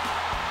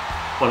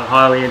 What a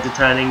highly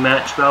entertaining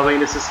match. Val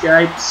Venis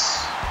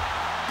escapes.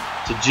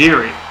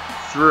 Tajiri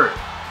through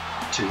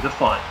to the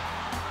final.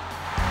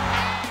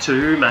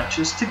 2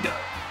 matches to go.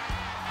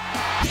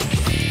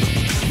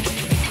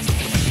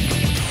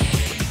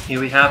 Here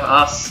we have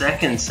our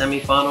second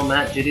semi-final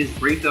match. It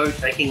is Rico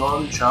taking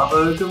on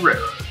Chavo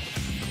Guerrero.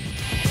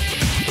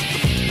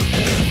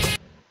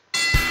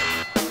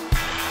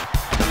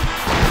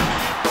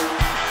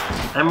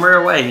 And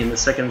we're away in the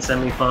second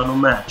semi-final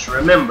match.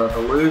 Remember, the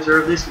loser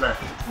of this match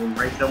between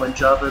Rico and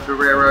Chavo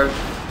Guerrero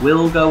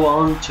will go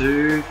on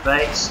to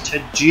face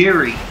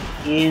Tajiri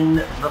in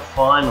the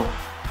final.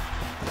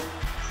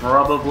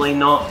 Probably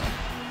not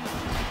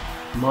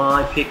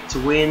my pick to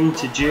win.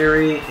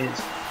 Tajiri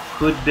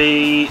could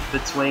be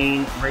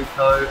between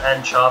Rico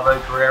and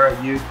Chavo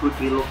Guerrero. You could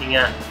be looking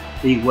at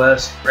the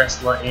worst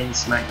wrestler in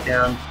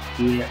SmackDown.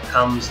 Here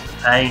comes the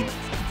pain.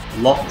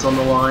 Lots on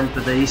the line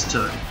for these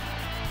two.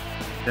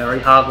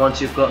 Very hard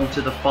once you've gotten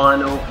to the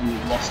final and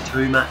you've lost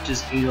 2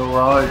 matches in a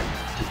row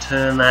to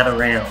turn that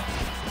around.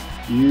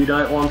 You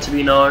don't want to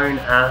be known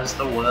as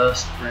the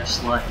worst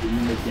wrestler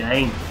in the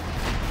game.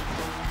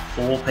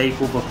 4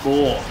 people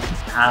before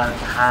have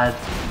had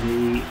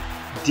the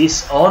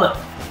dishonour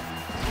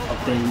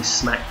of being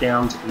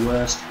SmackDown's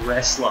worst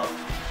wrestler.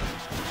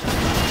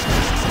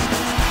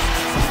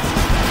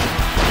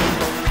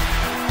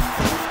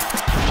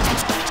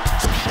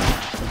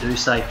 I do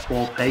say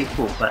 4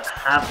 people, but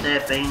have there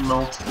been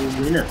multiple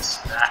winners?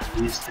 That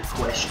is the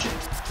question.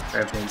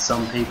 There have been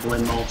some people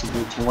in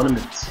multiple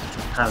tournaments.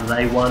 Have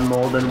they won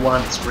more than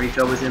once?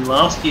 Rico was in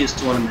last year's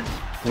tournament.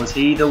 Was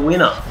he the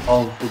winner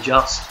of the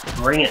Just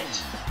Bring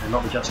It? No,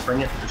 not the Just Bring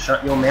It, the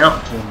Shut Your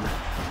Mouth tournament.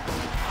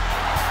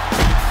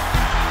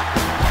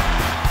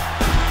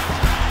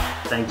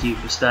 Thank you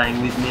for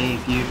staying with me.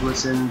 If you've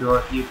listened or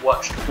if you've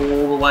watched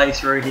all the way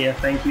through here,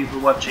 thank you for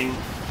watching.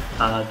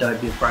 Don't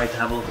be afraid to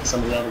have a look at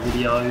some of the other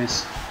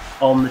videos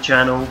on the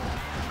channel.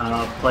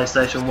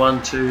 PlayStation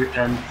 1, 2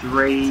 and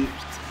 3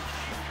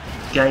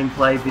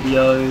 gameplay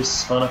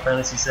videos, Final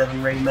Fantasy VII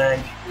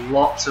Remake,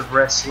 lots of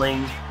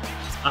wrestling.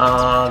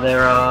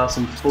 There are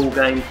some full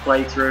game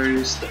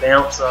playthroughs, The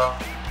Bouncer,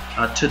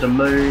 To the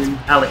Moon,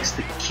 Alex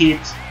the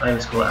Kid, I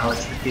always call it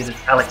Alex the Kid,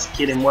 it's Alex the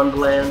Kid in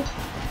Wonderland.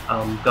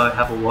 Go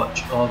have a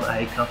watch of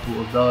a couple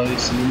of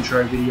those, some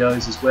intro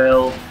videos as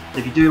well.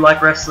 If you do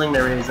like wrestling,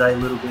 there is a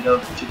little bit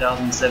of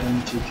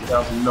 2007 to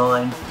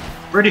 2009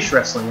 British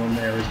wrestling on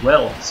there as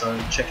well, so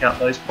check out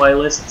those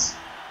playlists.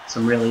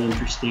 Some really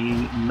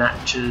interesting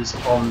matches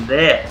on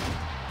there.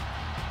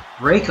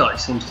 Rico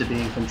seems to be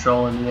in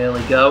control in the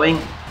early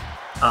going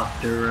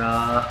after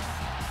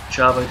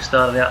Chavo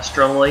started out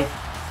strongly.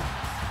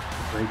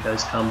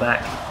 Rico's come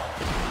back.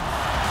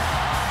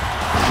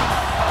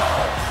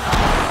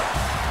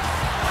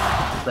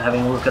 So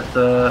having a look at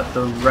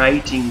the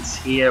ratings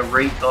here,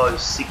 Rico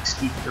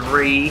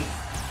 63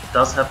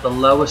 does have the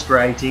lowest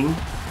rating,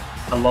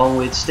 along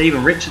with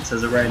Steven Richards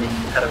had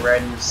a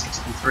rating of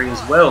 63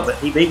 as well, but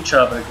he beat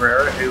Chavo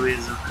Guerrero, who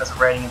has a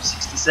rating of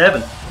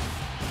 67.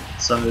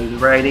 So the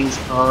ratings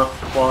aren't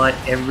quite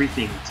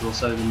everything, it's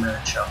also the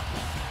matchup.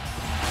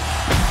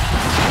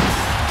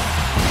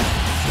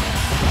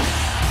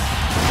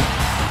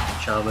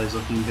 Chavo's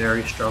looking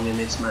very strong in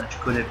this match.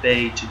 Could it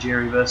be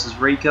Tajiri versus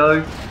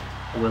Rico?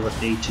 Or will it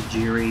be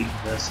Tajiri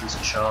versus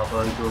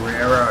Chavo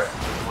Guerrero?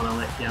 Don't want to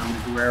let down the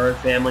Guerrero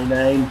family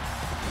name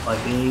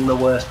by being the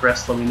worst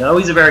wrestler. We know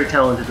he's a very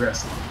talented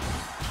wrestler.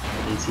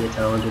 But is he a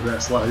talented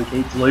wrestler who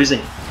keeps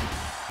losing?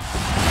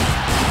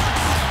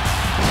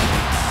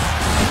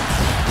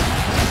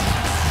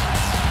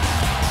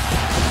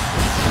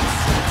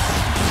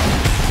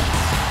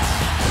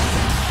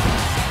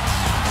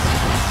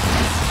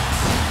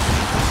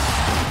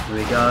 Here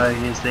we go,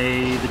 here's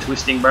the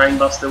twisting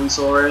brainbuster we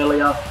saw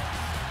earlier.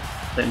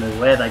 Don't know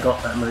where they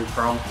got that move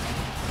from.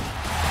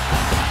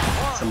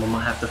 Someone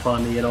might have to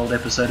find me an old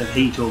episode of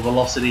Heat or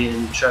Velocity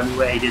and show me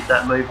where he did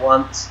that move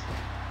once.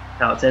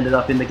 How it's ended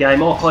up in the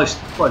game. Oh, close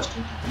to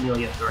it,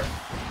 nearly at 3.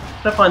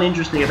 What I find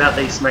interesting about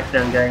these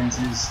SmackDown games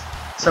is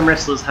some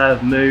wrestlers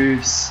have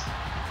moves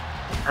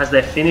as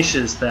their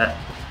finishes that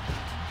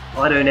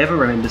I don't ever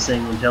remember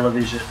seeing on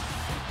television.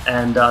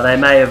 And they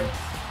may have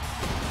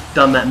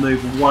done that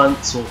move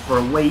once or for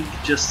a week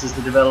just as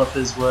the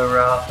developers were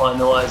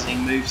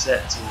finalising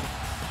movesets or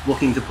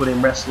looking to put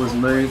in wrestlers'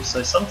 moves.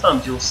 So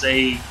sometimes you'll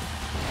see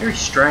very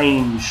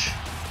strange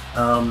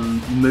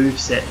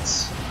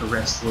movesets for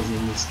wrestlers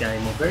in this game,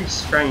 or very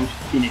strange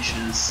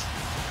finishes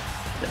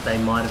that they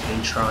might have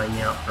been trying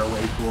out for a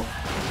week, or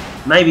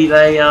maybe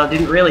they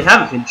didn't really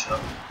have a finisher.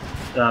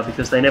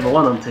 because they never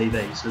won on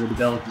TV, so the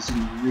developers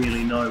didn't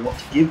really know what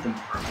to give them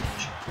for a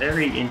match.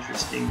 Very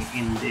interesting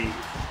indeed.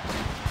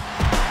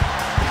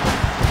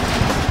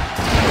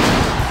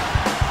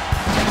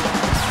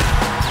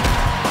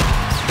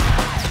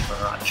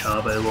 Alright,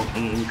 Chavo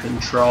looking in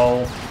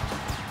control.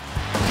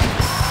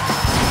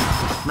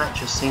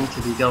 Matches seem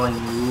to be going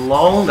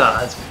longer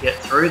as we get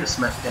through the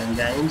SmackDown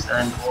games,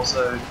 and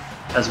also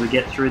as we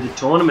get through the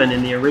tournament.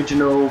 In the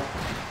original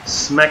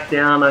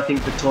SmackDown, I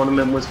think the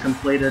tournament was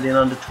completed in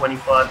under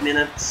 25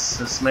 minutes.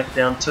 The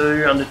SmackDown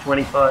 2, under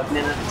 25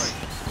 minutes.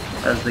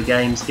 As the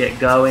games get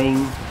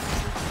going,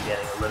 it's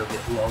getting a little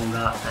bit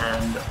longer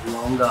and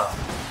longer.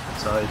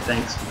 So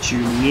thanks for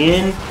tuning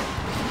in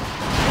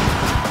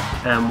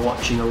and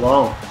watching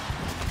along.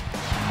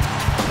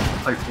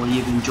 Hopefully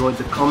you've enjoyed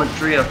the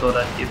commentary. I thought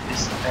I'd give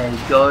this a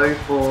go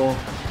for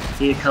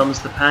Here Comes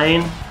the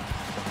Pain.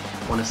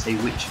 I want to see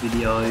which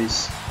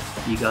videos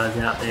you guys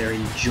out there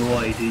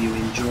enjoy. Do you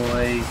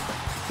enjoy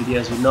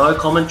videos with no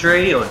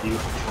commentary, or do you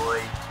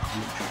enjoy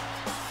commentary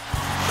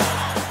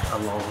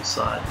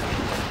alongside the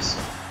videos?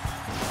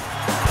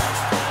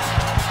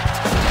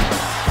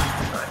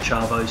 Alright,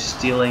 Chavo's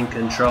still in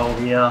control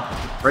here.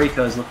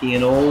 Rico's looking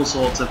in all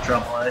sorts of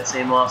trouble. I don't see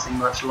him lasting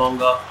much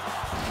longer.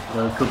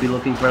 Could be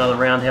looking for another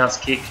roundhouse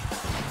kick.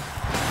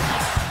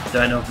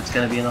 Don't know if it's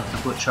going to be enough to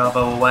put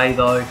Chavo away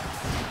though.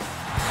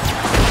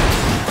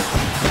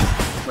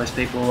 Most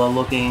people are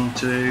looking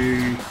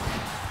to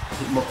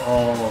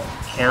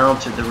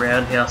counter the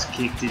roundhouse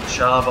kick to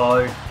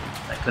Chavo.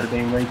 That could have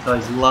been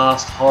Rico's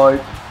last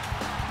hope.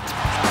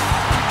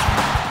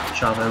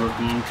 Chavo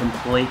looking in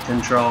complete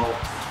control.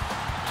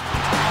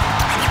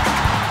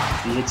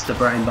 If he hits the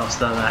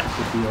brainbuster, that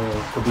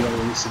could be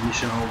all in the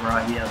submission hold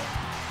right here.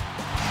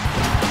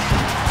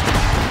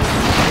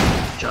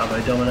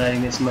 Chavo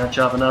dominating this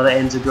matchup. Another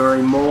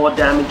enziguri, more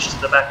damage to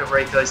the back of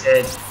Rico's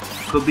head.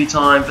 Could be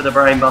time for the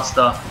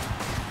brainbuster.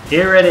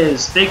 Here it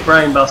is, big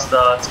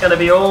brainbuster. It's going to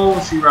be all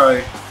she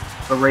wrote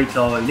for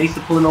Rico. He needs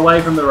to pull him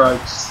away from the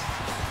ropes.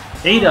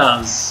 He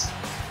does.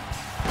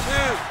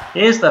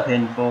 Here's the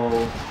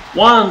pinfall.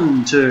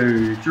 1,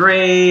 2,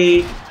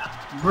 3.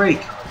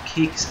 Rico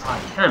kicks. I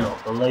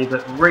cannot believe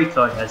it.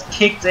 Rico has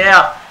kicked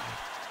out.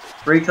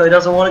 Rico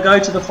doesn't want to go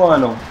to the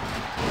final.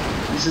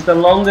 This is the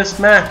longest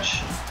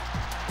match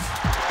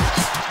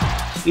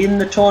in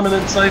the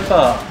tournament so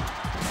far.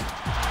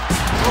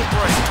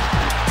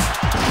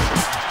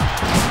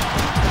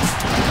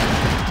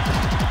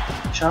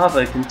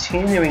 Chavo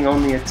continuing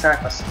on the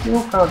attack. I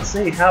still can't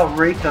see how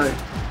Rico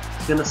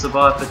is going to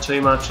survive for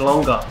too much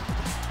longer.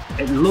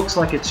 It looks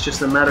like it's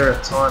just a matter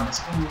of time. It's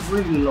been a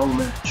really long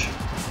match.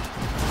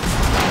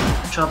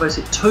 Chavo's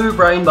hit 2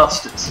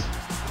 brainbusters.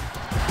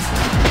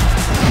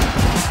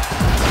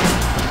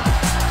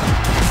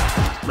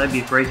 Maybe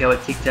if Rico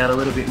had kicked out a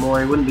little bit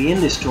more, he wouldn't be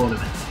in this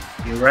tournament.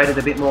 He'd be rated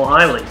a bit more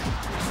highly.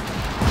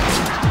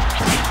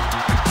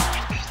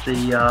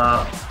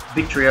 The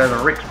victory over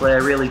Ric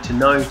Flair really to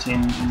note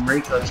in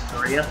Rico's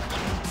career.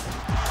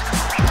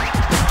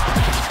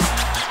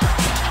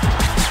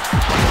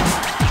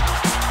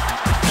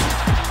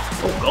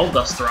 Oh,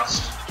 Goldust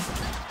thrust.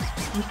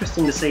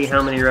 Interesting to see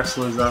how many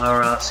wrestlers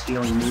are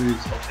stealing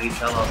moves off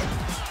each other.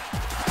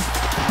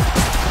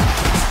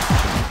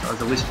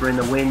 There's a whisper in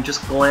the wind,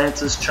 just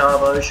glances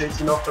Chavo, shoots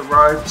him off the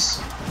ropes.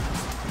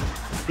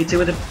 Hits him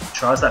with a,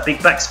 tries that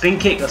big back spin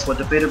kick, that's what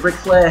defeated Ric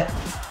Flair.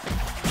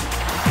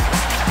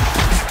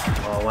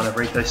 One of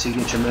Rico's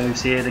signature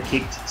moves here, the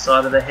kick to the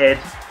side of the head.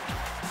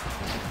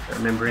 Don't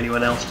remember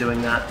anyone else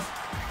doing that.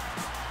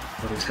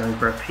 Thought he was going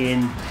for a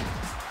pin.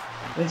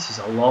 This is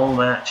a long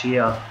match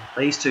here.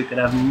 These two could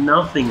have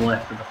nothing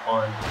left for the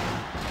final.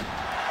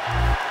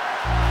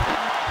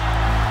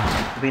 It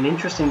would have been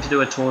interesting to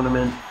do a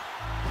tournament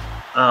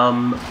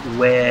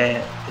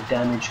where the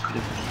damage could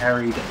have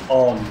carried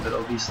on, but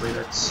obviously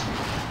that's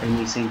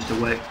only seems to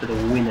work for the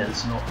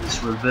winners, not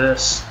this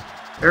reverse,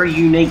 very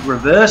unique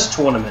reverse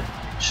tournament.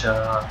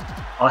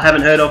 I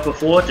haven't heard of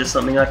before, just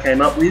something I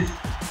came up with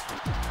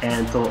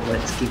and thought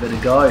let's give it a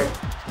go.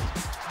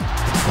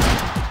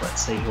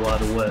 Let's see who are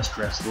the worst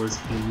wrestlers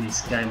in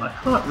this game. I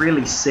can't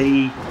really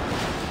see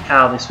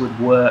how this would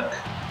work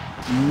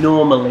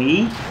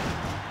normally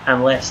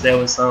unless there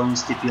was some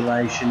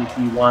stipulation if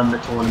you won the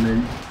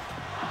tournament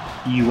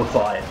you were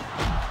fired,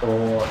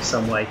 or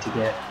some way to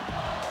get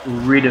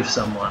rid of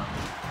someone.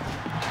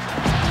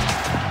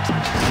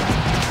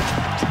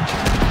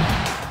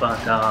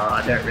 But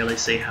I don't really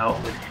see how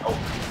it would help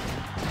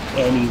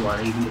anyone,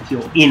 even if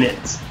you're in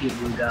it. It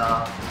would,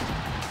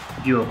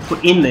 if you were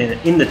put in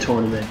the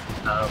tournament,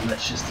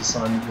 that's just a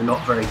sign that you're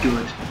not very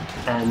good,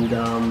 and you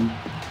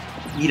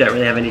don't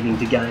really have anything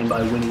to gain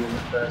by winning in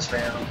the first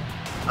round.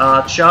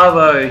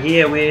 Chavo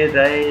here with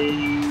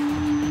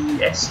a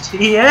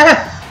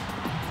STF.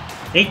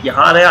 Eat your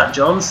heart out,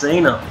 John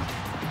Cena.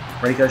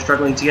 Rico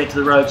struggling to get to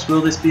the ropes.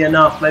 Will this be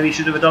enough? Maybe he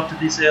should have adopted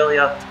this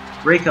earlier.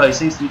 Rico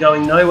seems to be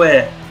going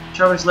nowhere.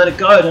 Chavo's let it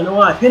go, I don't know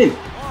why. Hit him.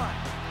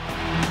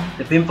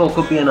 The pinfall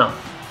could be enough.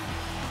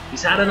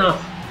 He's had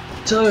enough.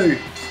 2.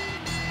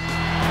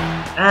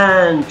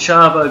 And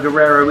Chavo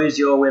Guerrero is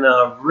your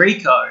winner.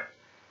 Rico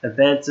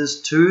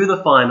advances to the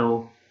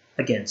final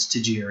against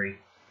Tajiri.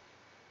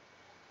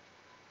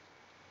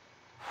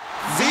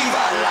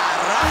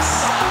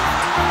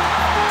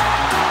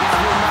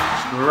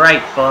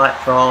 Great fight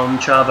from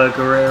Chavo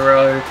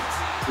Guerrero.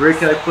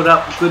 Rico put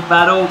up a good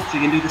battle. If he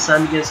can do the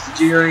same against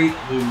Tajiri,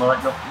 he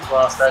might not be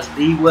classed as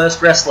the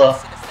worst wrestler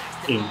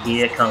in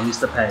Here Comes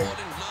the Pain.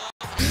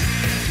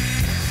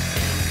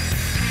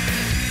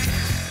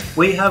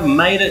 We have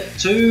made it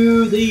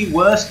to the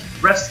worst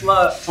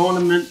wrestler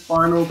tournament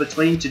final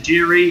between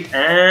Tajiri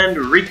and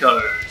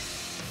Rico.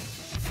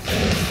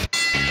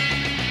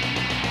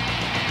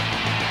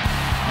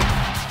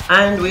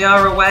 And we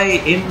are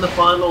away in the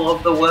final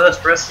of the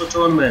worst wrestler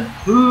tournament.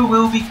 Who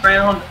will be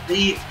crowned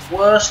the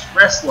worst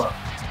wrestler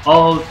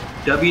of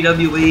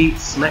WWE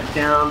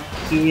SmackDown?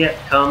 Here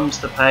Comes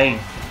the Pain.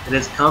 It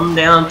has come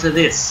down to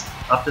this.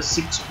 After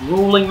 6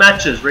 grueling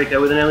matches,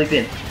 Rico with an early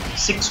pin.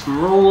 6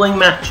 grueling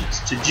matches.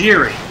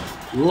 Tajiri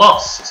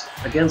lost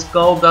against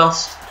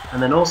Goldust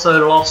and then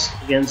also lost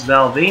against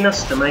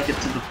Venis to make it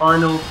to the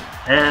final.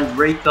 And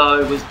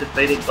Rico was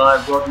defeated by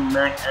Rodney,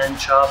 Mack and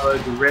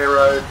Chavo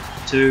Guerrero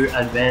to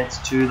advance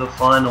to the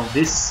final.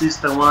 This is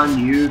the one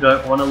you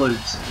don't want to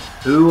lose.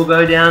 Who will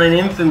go down in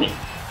infamy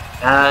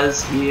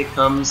as Here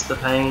Comes the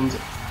Pain's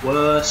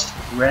worst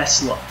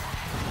wrestler?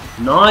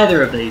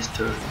 Neither of these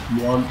two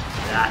want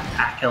that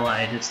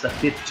accolade. It's the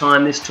 5th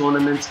time this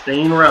tournament's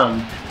been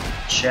run.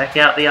 Check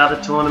out the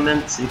other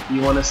tournaments if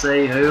you want to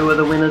see who are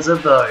the winners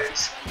of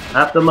those.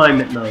 At the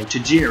moment though,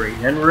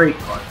 Tajiri and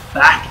Rico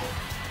back.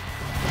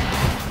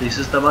 This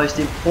is the most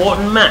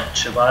important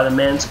match of either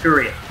man's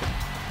career.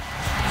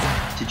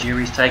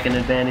 Tajiri's taken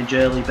advantage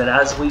early, but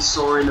as we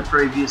saw in the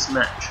previous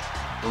match,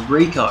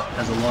 Rico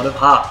has a lot of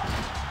heart,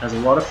 has a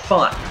lot of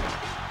fight,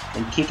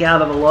 can kick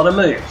out of a lot of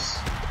moves,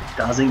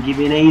 doesn't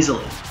give in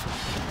easily.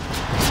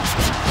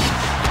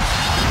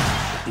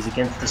 He's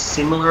against a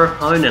similar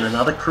opponent,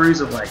 another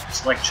cruiserweight,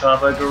 just like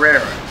Chavo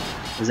Guerrero,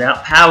 was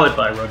outpowered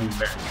by Rodney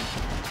Mack.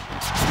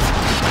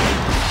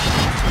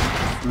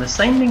 And the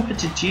same thing for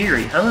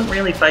Tajiri, hasn't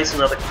really faced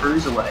another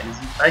cruiserweight, as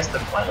he faced a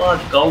quite large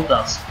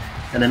Goldust,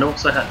 and then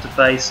also had to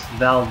face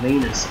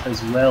Venis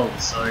as well,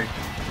 so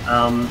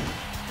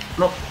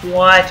not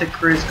quite a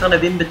cruise, kind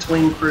of in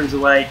between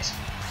cruiserweight,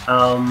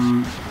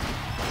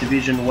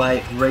 division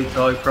weight.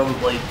 Rico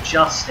probably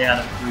just out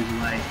of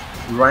cruiserweight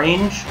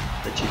range,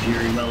 but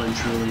Tajiri well and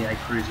truly a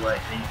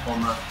cruiserweight, the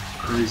former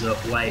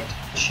cruiserweight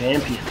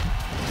champion.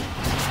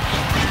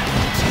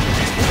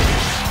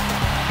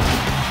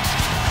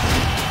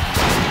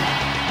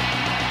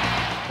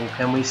 Or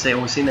can we see?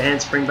 We've seen the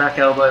handspring back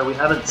elbow. We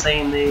haven't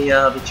seen the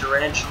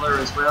tarantula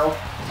as well.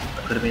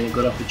 That could have been a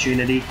good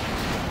opportunity.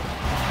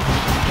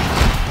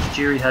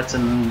 Tajiri had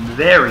some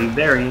very,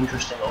 very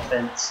interesting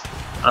offense.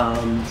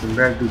 Some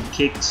very good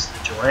kicks. The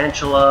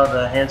tarantula,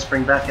 the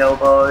handspring back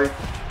elbow,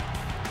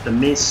 the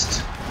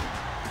missed,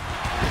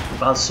 the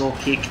buzzsaw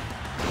kick.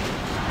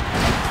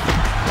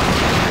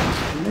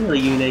 Really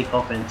unique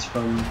offense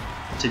from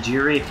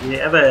Tajiri.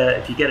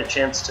 If you get a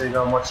chance to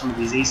go and watch some of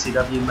these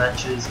ECW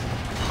matches,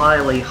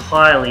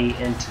 highly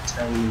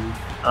entertaining,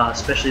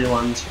 especially the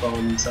ones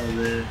from some of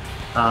the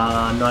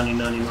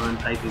 1999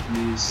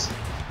 pay-per-views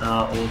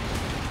or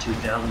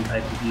 2000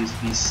 pay-per-views.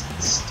 If he's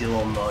still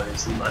on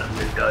those, he might have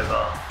moved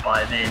over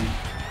by then.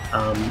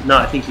 No,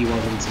 I think he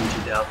was in some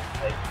 2000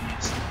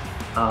 pay-per-views.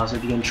 So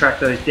if you can track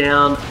those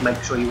down,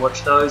 make sure you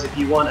watch those. If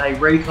you want a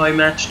Rico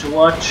match to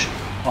watch,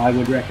 I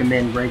would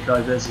recommend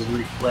Rico versus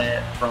Ric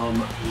Flair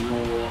from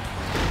Raw.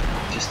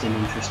 Just an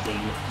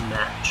interesting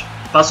match.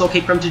 Buzzsaw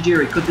kick from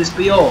Tajiri. Could this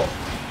be all?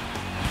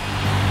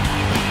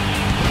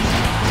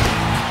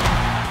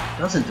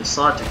 Doesn't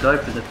decide to go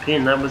for the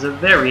pin. That was a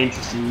very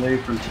interesting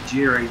move from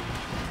Tajiri.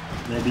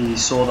 Maybe you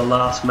saw the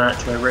last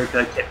match where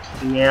Rico kept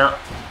kicking out.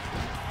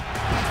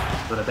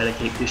 But I better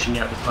keep dishing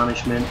out the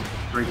punishment.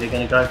 Rico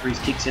going to go for his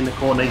kicks in the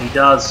corner. He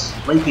does.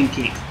 Leaping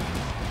kick.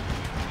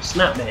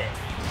 Snapman.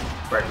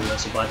 Great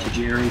reversal by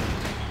Tajiri.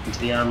 Into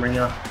the arm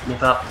wringer.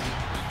 Nip up.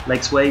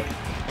 Leg sweep.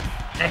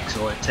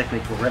 Excellent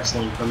technical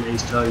wrestling from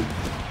these two.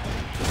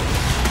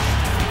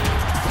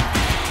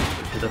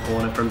 To the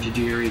corner from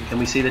Tajiri. Can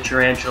we see the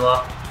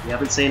tarantula? We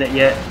haven't seen it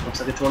yet. Looks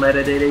like a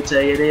tornado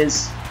DDT. It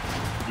is.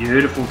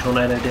 Beautiful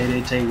tornado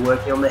DDT.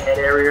 Working on the head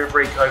area of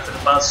Rico for the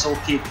buzzsaw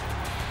kick.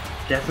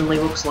 Definitely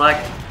looks like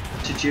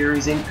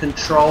Tajiri's in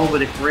control,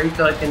 but if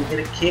Rico can hit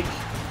a kick,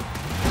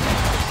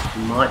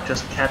 he might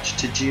just catch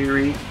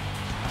Tajiri.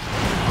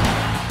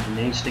 He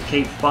needs to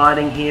keep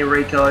fighting here,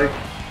 Rico.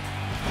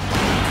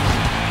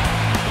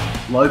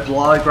 Low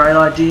blow, great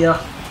idea.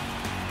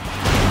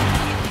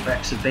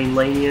 Backs have been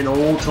lenient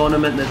all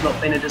tournament, there's not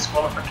been a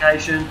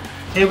disqualification.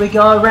 Here we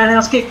go,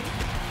 roundhouse kick.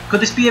 Could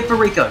this be it for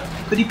Rico?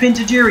 Could he pin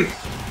Tajiri?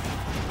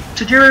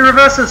 Tajiri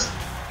reverses.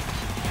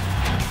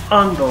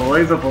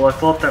 Unbelievable, I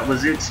thought that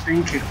was it.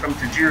 Spin kick from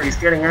Tajiri, he's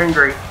getting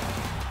angry.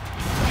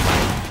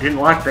 He didn't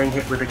like being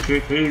hit with a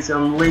kick, he's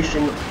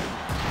unleashing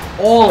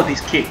all of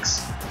his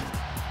kicks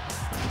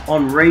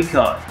on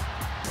Rico.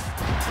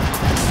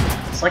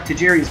 Looks like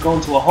Tajiri's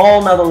gone to a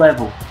whole nother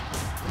level.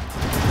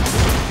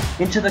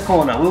 Into the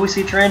corner. Will we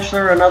see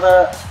Tarantula or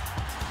another?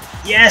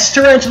 Yes,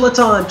 Tarantula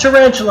time!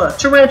 Tarantula!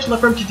 Tarantula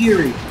from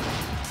Tajiri!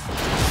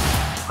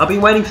 I've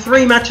been waiting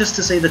 3 matches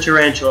to see the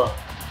Tarantula.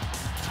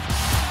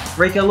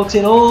 Rico looks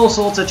in all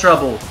sorts of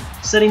trouble.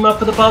 Setting him up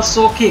for the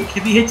buzzsaw kick.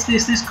 If he hits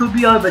this, this could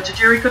be over.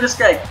 Tajiri could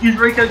escape. Is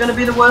Rico going to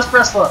be the worst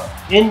wrestler?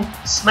 In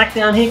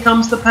SmackDown, here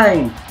comes the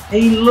pain.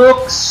 He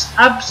looks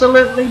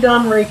absolutely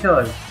done,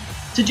 Rico.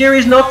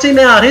 Tajiri's knocked him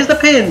out. Here's the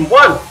pin.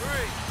 1,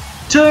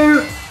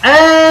 2,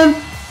 and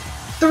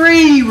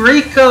 3.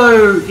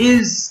 Rico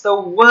is the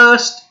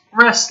worst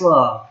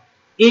wrestler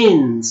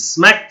in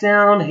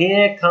SmackDown.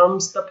 Here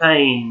comes the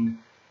pain.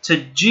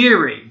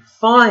 Tajiri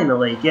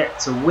finally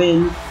gets a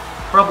win.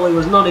 Probably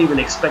was not even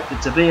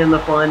expected to be in the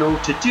final.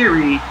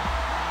 Tajiri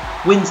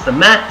wins the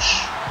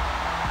match,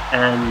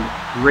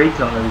 and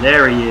Rico,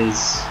 there he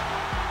is,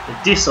 the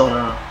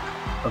dishonour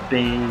of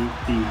being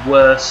the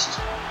worst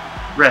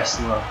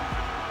wrestler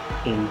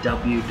in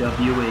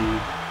WWE.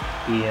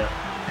 Here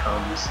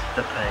comes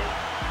the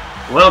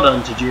pain. Well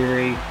done,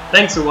 Tajiri.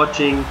 Thanks for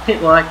watching.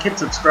 Hit like, hit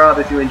subscribe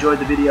if you enjoyed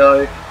the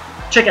video.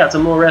 Check out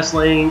some more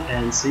wrestling,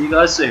 and see you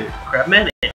guys soon. Crabman.